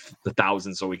TikTok up to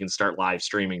 1,000 so we can start live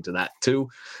streaming to that too,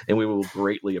 and we will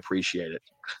greatly appreciate it.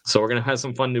 So we're going to have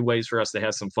some fun new ways for us to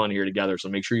have some fun here together. So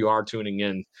make sure you are tuning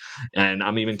in. And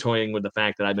I'm even toying with the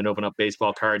fact that I've been opening up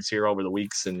baseball cards here over the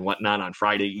weeks and whatnot on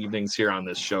Friday evenings here on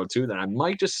this show too, that I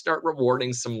might just start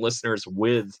rewarding some listeners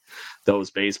with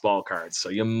those baseball cards. So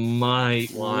you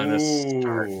might want to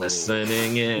start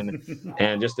listening in.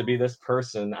 And just to be this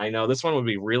person, I know this one would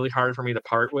be really hard for me to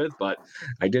part with, but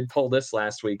I did pull this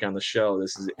last week on the show.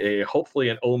 This is hopefully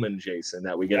an omen, Jason,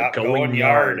 that we get a going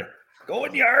yard.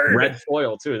 Going yard. Red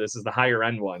foil, too. This is the higher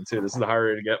end one, too. This is the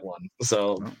harder to get one.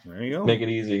 So there you go. Make it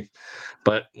easy.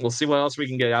 But we'll see what else we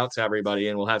can get out to everybody,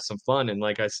 and we'll have some fun. And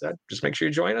like I said, just make sure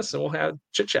you join us, and we'll have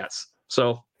chit-chats.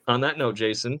 So on that note,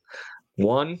 Jason,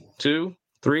 1, 2,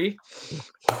 3.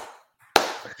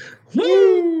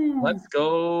 Woo! Let's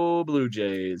go, Blue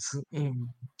Jays.